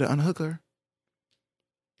 But y'all better unhook her.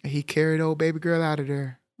 And he carried old baby girl out of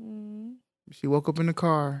there. Mm-hmm. She woke up in the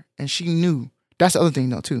car and she knew. That's the other thing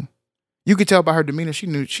though, too. You could tell by her demeanor, she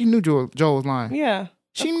knew Joel was lying. Yeah.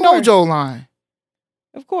 She know Joel lying.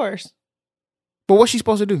 Of course. But what's she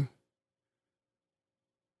supposed to do?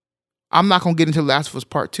 I'm not going to get into Last of Us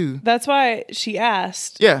Part 2. That's why she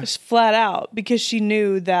asked. Yeah. Flat out. Because she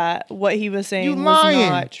knew that what he was saying was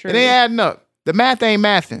not true. It ain't adding up. The math ain't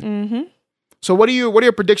mathing. Mm-hmm. So what are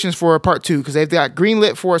your predictions for Part 2? Because they've got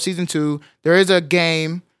greenlit for Season 2. There is a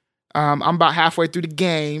game. I'm about halfway through the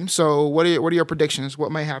game. So what are your predictions?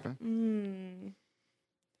 What may happen?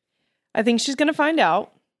 I think she's going to find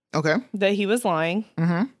out. Okay. That he was lying.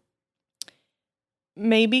 Mm-hmm.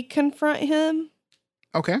 Maybe confront him.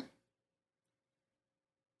 Okay.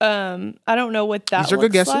 I don't know what that These are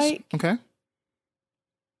good guesses. like. Okay.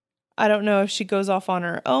 I don't know if she goes off on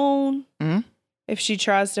her own. Mm-hmm. If she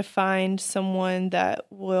tries to find someone that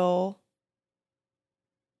will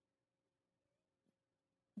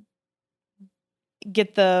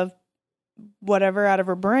get the whatever out of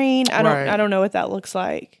her brain. I don't know what that looks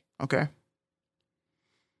like. Okay.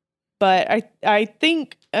 But I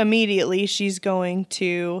think immediately she's going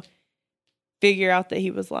to figure out that he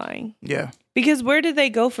was lying. Yeah. Because where did they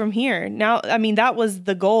go from here? Now, I mean, that was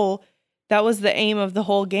the goal. that was the aim of the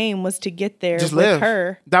whole game, was to get there Just with live.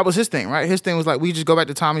 her. That was his thing, right? His thing was like, we just go back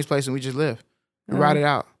to Tommy's place and we just live and ride it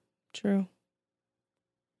out. True.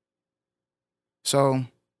 So,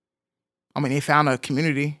 I mean, they found a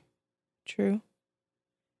community. True.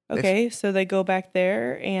 Okay, so they go back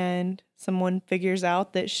there and someone figures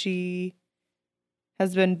out that she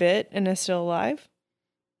has been bit and is still alive.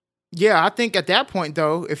 Yeah, I think at that point,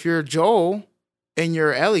 though, if you're Joel and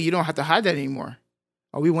you're Ellie, you don't have to hide that anymore.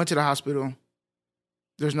 Oh, we went to the hospital.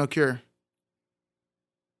 There's no cure.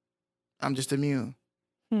 I'm just immune.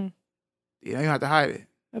 You don't have to hide it.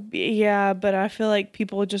 Yeah, but I feel like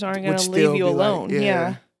people just aren't going Would to still leave you be like, alone.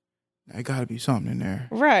 Yeah. There got to be something in there.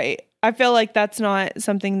 Right. I feel like that's not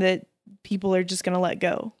something that people are just going to let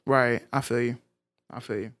go. Right. I feel you.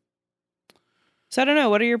 So I don't know.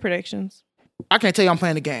 What are your predictions? I can't tell you I'm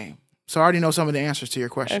playing the game. So I already know some of the answers to your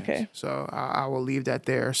questions. Okay. So I will leave that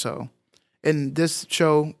there. So, and this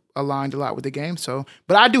show aligned a lot with the game. So,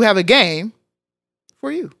 but I do have a game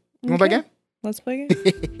for you. You want to play a game? Let's play a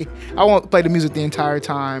game. I won't play the music the entire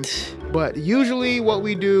time, but usually what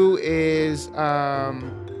we do is a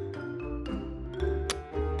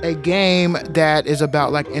game that is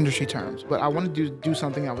about like industry terms. But I wanted to do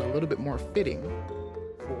something that was a little bit more fitting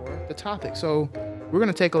for the topic. So we're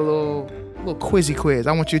gonna take a little quizzy quiz.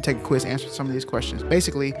 I want you to take a quiz, answer some of these questions.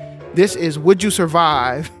 Basically, this is: would you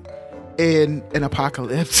survive in an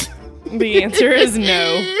apocalypse? The answer is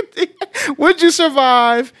no. Would you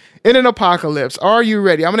survive in an apocalypse? Are you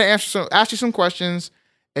ready? I'm going to ask you some questions,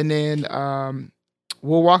 and then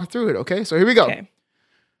we'll walk through it, okay? So here we go. Okay.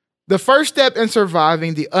 The first step in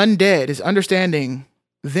surviving the undead is understanding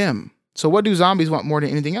them. So what do zombies want more than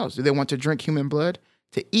anything else? Do they want to drink human blood,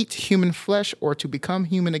 to eat human flesh, or to become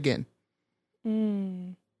human again?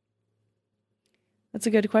 That's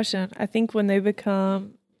a good question. I think when they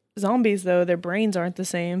become zombies, though, their brains aren't the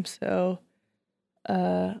same. So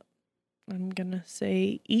I'm going to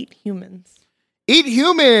say eat humans. Eat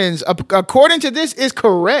humans, according to this, is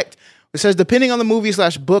correct. It says, depending on the movie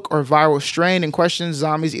 / book or viral strain in question,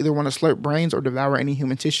 zombies either want to slurp brains or devour any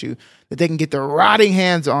human tissue that they can get their rotting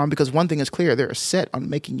hands on, because one thing is clear, they're set on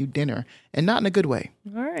making you dinner, and not in a good way.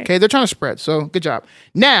 All right. Okay, they're trying to spread, so good job.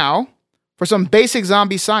 Now, for some basic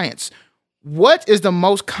zombie science, what is the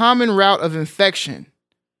most common route of infection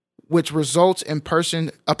which results in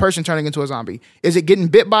a person turning into a zombie? Is it getting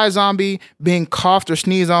bit by a zombie, being coughed or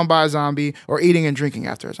sneezed on by a zombie, or eating and drinking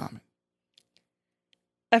after a zombie?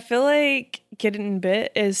 I feel like getting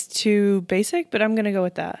bit is too basic, but I'm going to go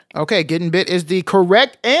with that. Okay, getting bit is the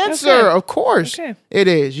correct answer. Okay. Of course. Okay. It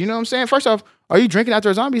is. You know what I'm saying? First off, are you drinking after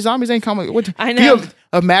a zombie? Zombies ain't coming. I know. Can you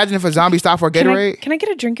imagine if a zombie stopped for a Gatorade? Can I get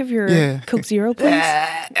a drink of your Coke Zero, please?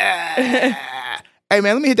 Hey,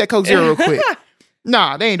 man, let me hit that Coke Zero real quick.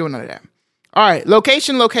 Nah, they ain't doing none of that. All right,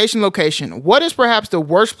 location. What is perhaps the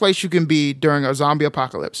worst place you can be during a zombie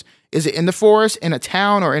apocalypse? Is it in the forest, in a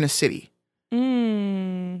town, or in a city?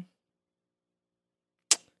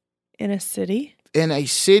 In a city? In a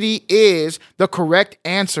city is the correct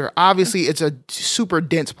answer. Obviously, it's a super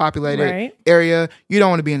dense populated area. You don't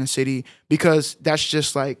want to be in a city because that's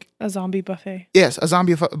just like... a zombie buffet. Yes, a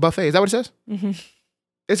zombie buffet. Is that what it says? Mm-hmm.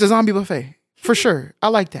 It's a zombie buffet. For sure. I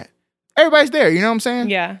like that. Everybody's there. You know what I'm saying?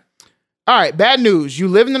 Yeah. All right, bad news. You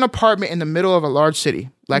live in an apartment in the middle of a large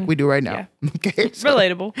city, like we do right now. Yeah. Okay, so,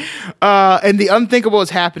 relatable. And the unthinkable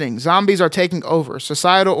is happening. Zombies are taking over.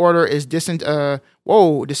 Societal order is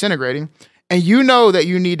disintegrating. And you know that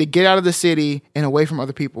you need to get out of the city and away from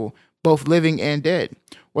other people, both living and dead.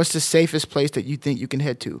 What's the safest place that you think you can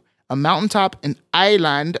head to? A mountaintop, an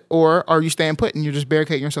island, or are you staying put and you're just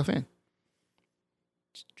barricading yourself in?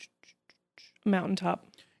 Mountaintop.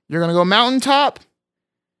 You're going to go mountaintop?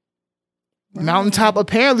 Wow. Mountaintop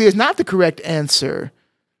apparently is not the correct answer.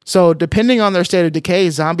 So depending on their state of decay,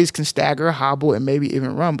 zombies can stagger, hobble, and maybe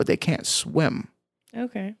even run, but they can't swim.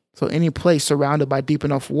 Okay. So any place surrounded by deep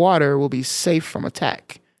enough water will be safe from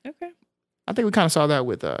attack. Okay. I think we kind of saw that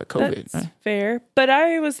with COVID. That's fair. But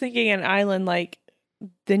I was thinking an island, like,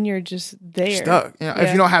 then you're just there. Stuck. You know,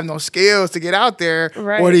 if you don't have no skills to get out there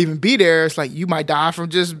or to even be there, it's like you might die from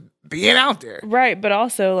just being out there. Right. But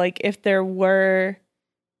also, like, if there were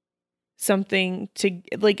something to,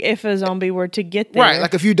 like, if a zombie were to get there. Right.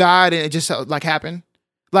 Like if you died and it just like happened.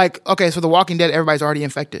 Like, okay, so The Walking Dead, everybody's already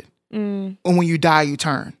infected. And when you die, you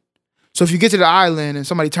turn. So if you get to the island and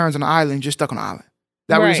somebody turns on the island, you're stuck on the island.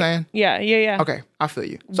 That what you're saying? Yeah. Okay, I feel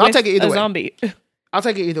you. So I'll take it either way. Zombie. I'll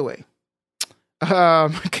take it either way.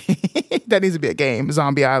 That needs to be a game,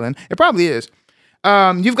 Zombie Island. It probably is.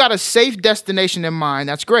 You've got a safe destination in mind.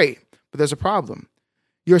 That's great. But there's a problem.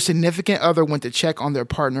 Your significant other went to check on their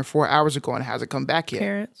partner 4 hours ago and hasn't come back yet.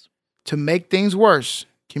 Parents. To make things worse,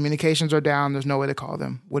 communications are down. There's no way to call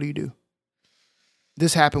them. What do you do?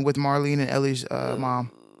 This happened with Marlene and Ellie's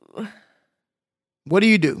mom. What do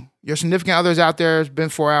you do? Your significant other's out there. It's been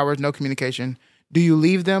 4 hours, no communication. Do you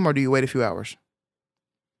leave them or do you wait a few hours?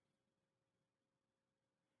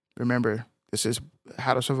 Remember, this is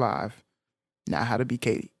how to survive, not how to be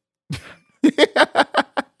Katie. Because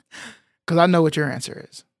I know what your answer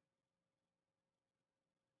is.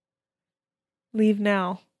 Leave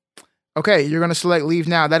now. Okay, you're going to select leave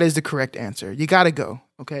now. That is the correct answer. You got to go.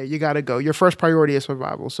 Okay, you got to go. Your first priority is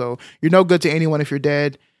survival. So you're no good to anyone if you're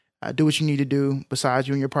dead. Do what you need to do. Besides,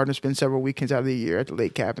 you and your partner spend several weekends out of the year at the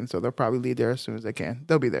lake cabin, so they'll probably leave there as soon as they can.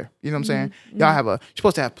 They'll be there. You know what I'm saying? Y'all have you're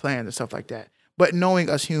supposed to have plans and stuff like that. But knowing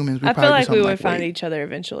us humans, I feel like we would find each other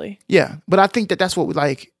eventually. Yeah, but I think that's what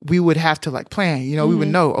we would have to plan. You know, we would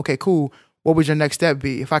know. Okay, cool. What would your next step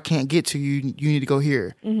be? If I can't get to you, you need to go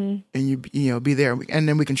here, and you be there, and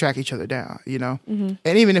then we can track each other down. You know, and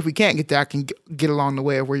even if we can't get there, I can get along the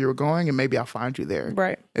way of where you were going, and maybe I'll find you there.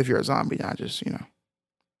 Right. If you're a zombie, I just I'll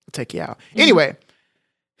take you out. Anyway,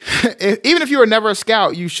 even if you were never a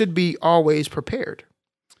scout, you should be always prepared.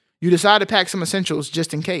 You decide to pack some essentials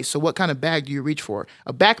just in case. So what kind of bag do you reach for?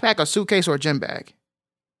 A backpack, a suitcase, or a gym bag?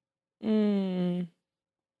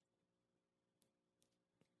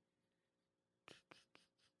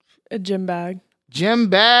 A gym bag. Gym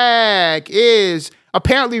bag is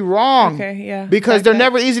apparently wrong. Okay, yeah. Because they're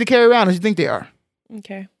never easy to carry around as you think they are.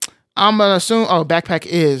 Okay. I'm going to assume, backpack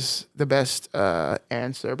is the best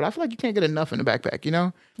answer. But I feel like you can't get enough in a backpack,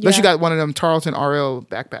 Unless you got one of them Tarleton RL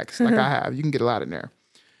backpacks like I have. You can get a lot in there.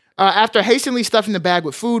 After hastily stuffing the bag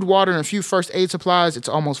with food, water, and a few first aid supplies, it's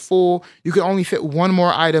almost full. You can only fit one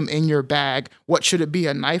more item in your bag. What should it be?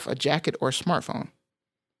 A knife, a jacket, or a smartphone?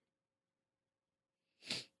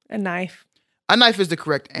 A knife. A knife is the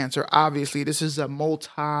correct answer. Obviously, this is a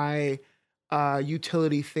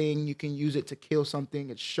utility thing. You can use it to kill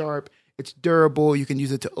something. It's sharp. It's durable. You can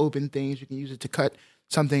use it to open things. You can use it to cut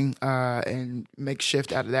something and make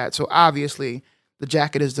shift out of that. So obviously, the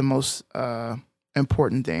jacket is the most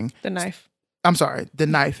important thing. The knife. I'm sorry. The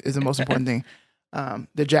knife is the most important thing.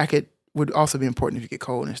 The jacket would also be important if you get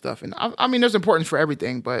cold and stuff. And I mean, there's importance for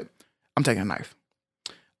everything, but I'm taking a knife.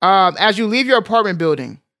 As you leave your apartment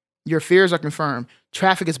building, your fears are confirmed.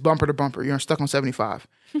 Traffic is bumper to bumper. You're stuck on 75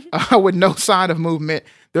 with no sign of movement.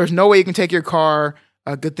 There's no way you can take your car.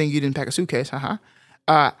 Good thing you didn't pack a suitcase.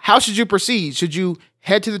 How should you proceed? Should you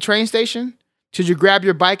head to the train station? Should you grab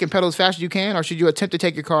your bike and pedal as fast as you can? Or should you attempt to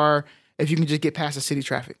take your car if you can just get past the city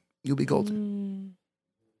traffic? You'll be golden.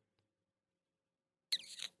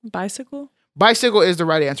 Bicycle? Bicycle is the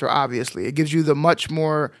right answer, obviously. It gives you much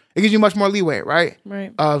more leeway, right?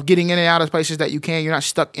 Right. Of getting in and out of places that you can. You're not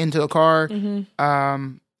stuck into a car.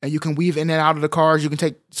 And you can weave in and out of the cars. You can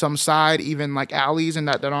take some side, even like alleys and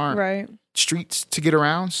that aren't streets to get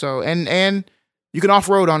around. So and you can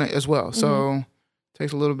off-road on it as well. So it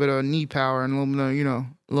takes a little bit of knee power and a little bit of, a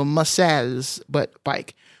little muscles, but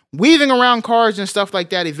bike. Weaving around cars and stuff like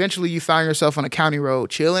that, eventually you find yourself on a county road,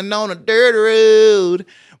 chilling on a dirt road.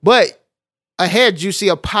 But ahead, you see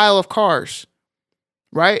a pile of cars,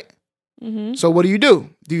 right? So what do?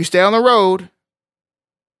 Do you stay on the road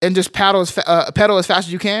and just pedal as fast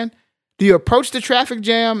as you can? Do you approach the traffic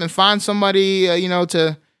jam and find somebody,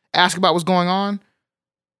 to ask about what's going on?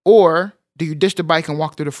 Or do you ditch the bike and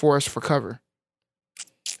walk through the forest for cover?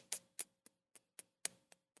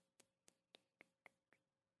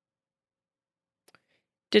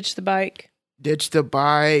 Ditch the bike. Ditch the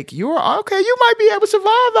bike. You are okay. You might be able to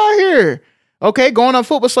survive out here. Okay, going on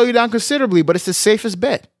foot will slow you down considerably, but it's the safest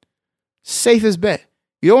bet. Safest bet.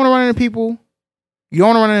 You don't want to run into people. You don't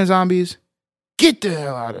want to run into zombies. Get the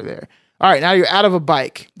hell out of there. All right, now you're out of a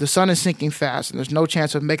bike. The sun is sinking fast, and there's no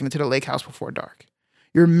chance of making it to the lake house before dark.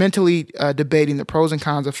 You're mentally debating the pros and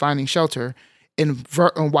cons of finding shelter and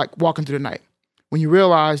walking through the night. When you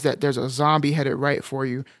realize that there's a zombie headed right for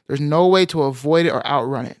you, there's no way to avoid it or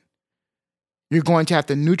outrun it. You're going to have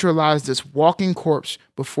to neutralize this walking corpse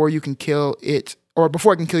before you can kill it, or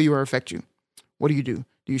before it can kill you or affect you. What do? Do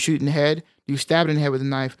you shoot it in the head? Do you stab it in the head with a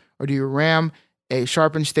knife? Or do you ram a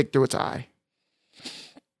sharpened stick through its eye?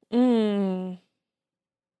 This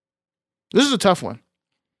is a tough one.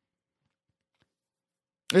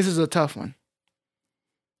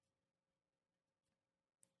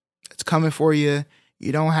 It's coming for you.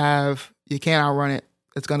 You can't outrun it.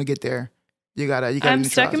 It's going to get there. You gotta. I'm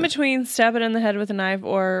stuck in between stab it in the head with a knife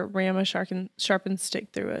or ram a sharpened stick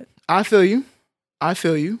through it. I feel you.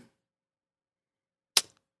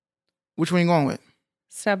 Which one are you going with?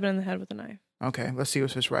 Stab it in the head with a knife. Okay, let's see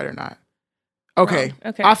if it's right or not. Okay. Wrong.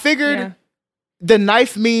 Okay. I figured the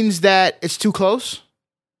knife means that it's too close.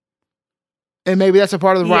 And maybe that's a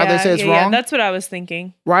part of why they say it's wrong. Yeah, that's what I was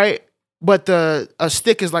thinking. Right? But a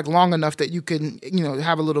stick is like long enough that you can,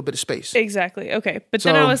 have a little bit of space. Exactly. Okay. But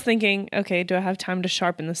then I was thinking, okay, do I have time to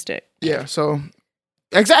sharpen the stick? Yeah. So,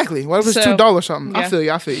 exactly. What if it's too dull or something? Yeah.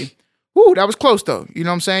 I feel you. Woo, that was close though. You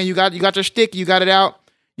know what I'm saying? You got your stick. You got it out.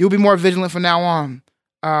 You'll be more vigilant from now on.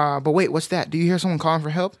 But wait, what's that? Do you hear someone calling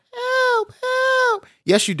for help? Help, help.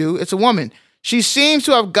 Yes, you do. It's a woman. She seems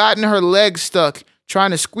to have gotten her legs stuck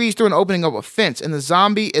trying to squeeze through an opening of a fence, and the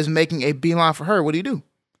zombie is making a beeline for her. What do?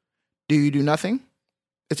 Do you do nothing?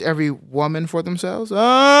 It's every woman for themselves.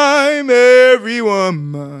 I'm every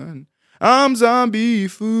woman. I'm zombie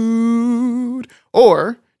food.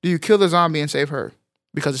 Or do you kill the zombie and save her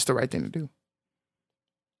because it's the right thing to do?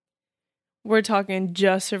 We're talking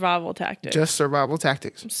just survival tactics. Just survival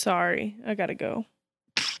tactics. I'm sorry. I gotta go.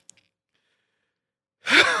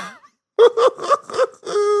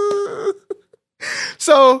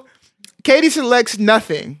 So, Katie selects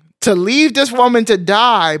nothing to leave this woman to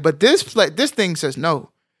die, but this thing says no.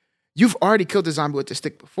 You've already killed the zombie with the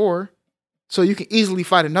stick before, so you can easily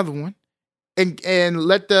fight another one and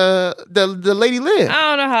let the lady live. I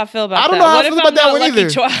don't know how I feel about that. I don't know how I feel about that one either.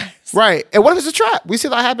 Twice? Right. And what if it's a trap? We see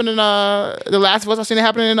that happen in The Last of Us. I've seen it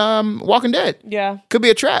happen in Walking Dead. Yeah. Could be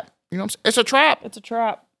a trap. You know what I'm saying? It's a trap. It's a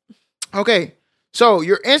trap. Okay. So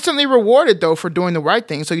you're instantly rewarded, though, for doing the right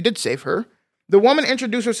thing. So you did save her. The woman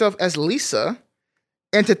introduced herself as Lisa.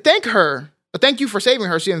 And to thank you for saving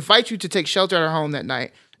her, she invites you to take shelter at her home that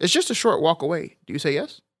night. It's just a short walk away. Do you say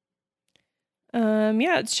yes?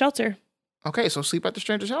 Yeah, it's shelter. Okay, so sleep at the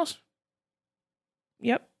stranger's house?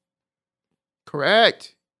 Yep.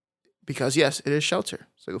 Correct. Because yes, it is shelter.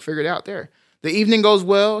 So you'll figure it out there. The evening goes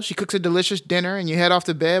well. She cooks a delicious dinner and you head off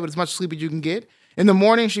to bed with as much sleep as you can get. In the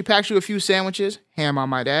morning, she packs you a few sandwiches, ham I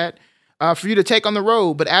might add, for you to take on the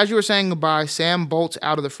road. But as you were saying goodbye, Sam bolts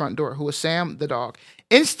out of the front door. Who is Sam? The dog.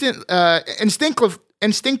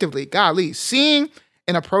 Instinctively, golly, seeing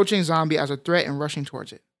an approaching zombie as a threat and rushing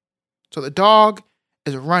towards it. So the dog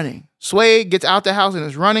is running. Sway gets out the house and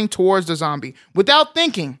is running towards the zombie. Without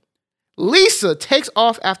thinking, Lisa takes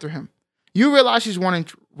off after him. You realize she's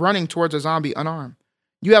running towards a zombie unarmed.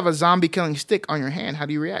 You have a zombie killing stick on your hand. How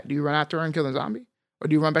do you react? Do you run after her and kill the zombie? Or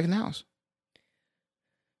do you run back in the house?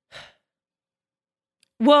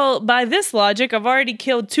 Well, by this logic, I've already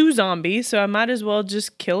killed 2 zombies, so I might as well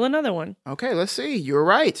just kill another one. Okay, let's see. You're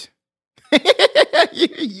right.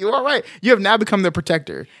 You are right. You have now become the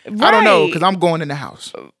protector. Right. I don't know, because I'm going in the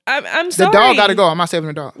house. I'm sorry. The dog got to go. I'm not saving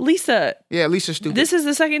the dog. Lisa. Yeah, Lisa's stupid. This is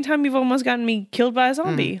the second time you've almost gotten me killed by a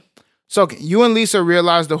zombie. So you and Lisa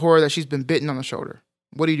realize the horror that she's been bitten on the shoulder.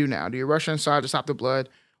 What do you do now? Do you rush her inside to stop the blood?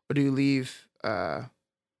 Or do you leave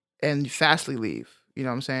and fastly leave? You know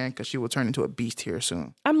what I'm saying? Because she will turn into a beast here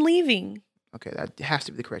soon. I'm leaving. Okay, that has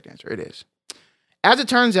to be the correct answer. It is. As it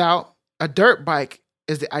turns out, a dirt bike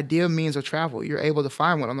is the ideal means of travel. You're able to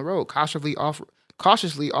find one on the road, cautiously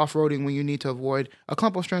off-roading when you need to avoid a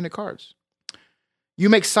clump of stranded cars. You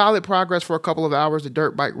make solid progress for a couple of hours. The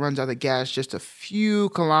dirt bike runs out of gas just a few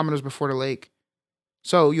kilometers before the lake.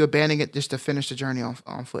 So you abandon it just to finish the journey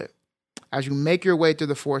on foot. As you make your way through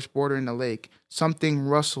the forest bordering the lake, something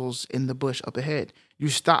rustles in the bush up ahead. You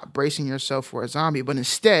stop bracing yourself for a zombie, but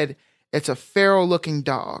instead, it's a feral-looking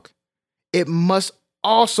dog. It must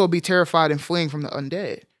also be terrified and fleeing from the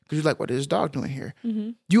undead. Because you're like, what is this dog doing here?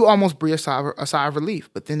 Mm-hmm. You almost breathe a sigh of relief,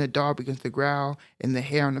 but then the dog begins to growl and the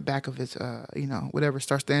hair on the back of its, whatever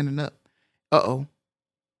starts standing up. Uh-oh.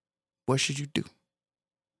 What should you do?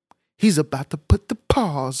 He's about to put the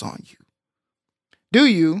paws on you. Do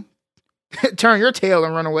you turn your tail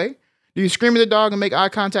and run away? Do you scream at the dog and make eye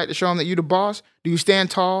contact to show him that you're the boss? Do you stand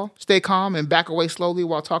tall, stay calm, and back away slowly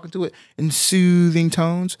while talking to it in soothing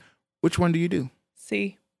tones? Which one do you do?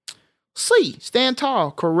 C. Stand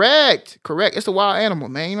tall. Correct. It's a wild animal,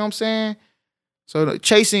 man. You know what I'm saying? So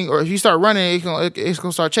chasing, or if you start running, it's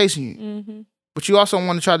gonna start chasing you. Mm-hmm. But you also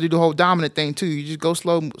want to try to do the whole dominant thing too. You just go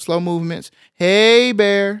slow movements. Hey,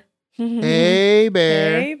 bear. Hey,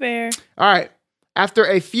 bear. Hey, bear. All right. After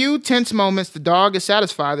a few tense moments, the dog is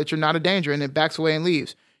satisfied that you're not a danger and it backs away and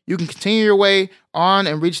leaves. You can continue your way on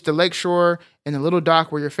and reach the lakeshore and the little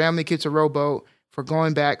dock where your family keeps a rowboat for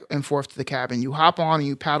going back and forth to the cabin. You hop on and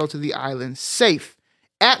you paddle to the island, safe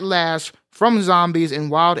at last from zombies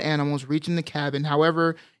and wild animals reaching the cabin.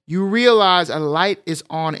 However, you realize a light is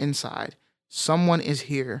on inside. Someone is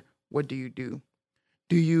here. What do? Do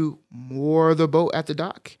you moor the boat at the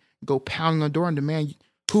dock, go pound on the door and demand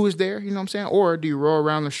who is there? You know what I'm saying? Or do you row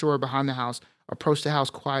around the shore behind the house, approach the house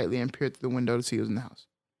quietly and peer through the window to see who's in the house?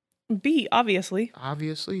 B, obviously.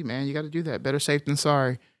 Obviously, man, you got to do that. Better safe than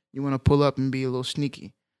sorry. You want to pull up and be a little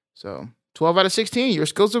sneaky. So 12 out of 16, you're a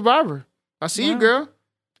skilled survivor. I see you, girl.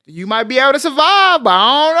 You might be able to survive, but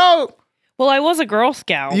I don't know. Well, I was a Girl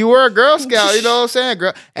Scout. You were a Girl Scout, you know what I'm saying?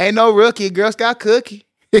 Girl, ain't no rookie, Girl Scout cookie.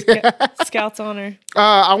 Scout's honor.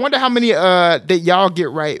 I wonder how many that y'all get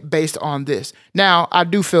right based on this. Now, I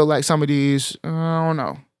do feel like some of these, I don't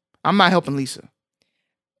know. I'm not helping Lisa.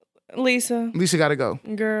 Lisa got to go.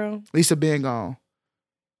 Girl. Lisa being gone.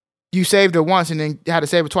 You saved her once and then had to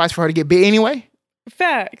save her twice for her to get bit anyway?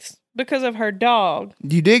 Facts. Because of her dog.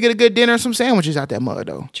 You did get a good dinner and some sandwiches out that mud,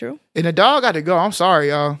 though. True. And the dog got to go. I'm sorry,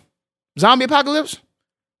 y'all. Zombie apocalypse?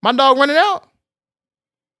 My dog running out?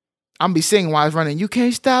 I'm going to be singing while it's running. You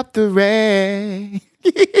can't stop the rain.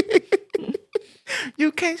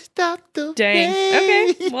 You can't stop the Dang. rain.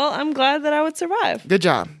 Okay. Well, I'm glad that I would survive. Good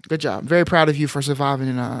job. Good job. Very proud of you for surviving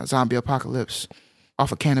in a zombie apocalypse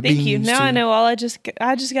off a can of beans. Thank you. Now I know I just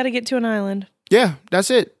got to get to an island. Yeah,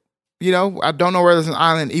 that's it. You know, I don't know where there's an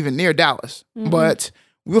island even near Dallas, but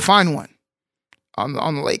we'll find one on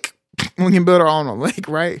the lake. We can build our own on the lake,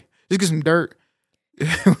 right? Just get some dirt.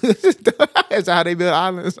 That's how they build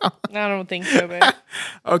islands. I don't think so, babe.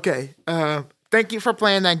 Okay. Thank you for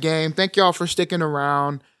playing that game. Thank y'all for sticking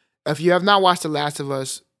around. If you have not watched The Last of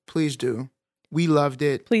Us, please do. We loved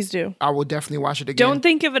it. Please do. I will definitely watch it again. Don't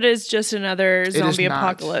think of it as just another zombie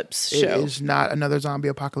apocalypse show. It is not another zombie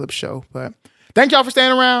apocalypse show, but thank y'all for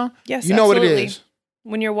staying around. Yes, you know absolutely. what it is.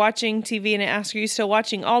 When you're watching TV and it asks, are you still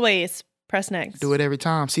watching? Always press next. Do it every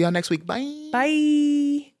time. See y'all next week. Bye. Bye.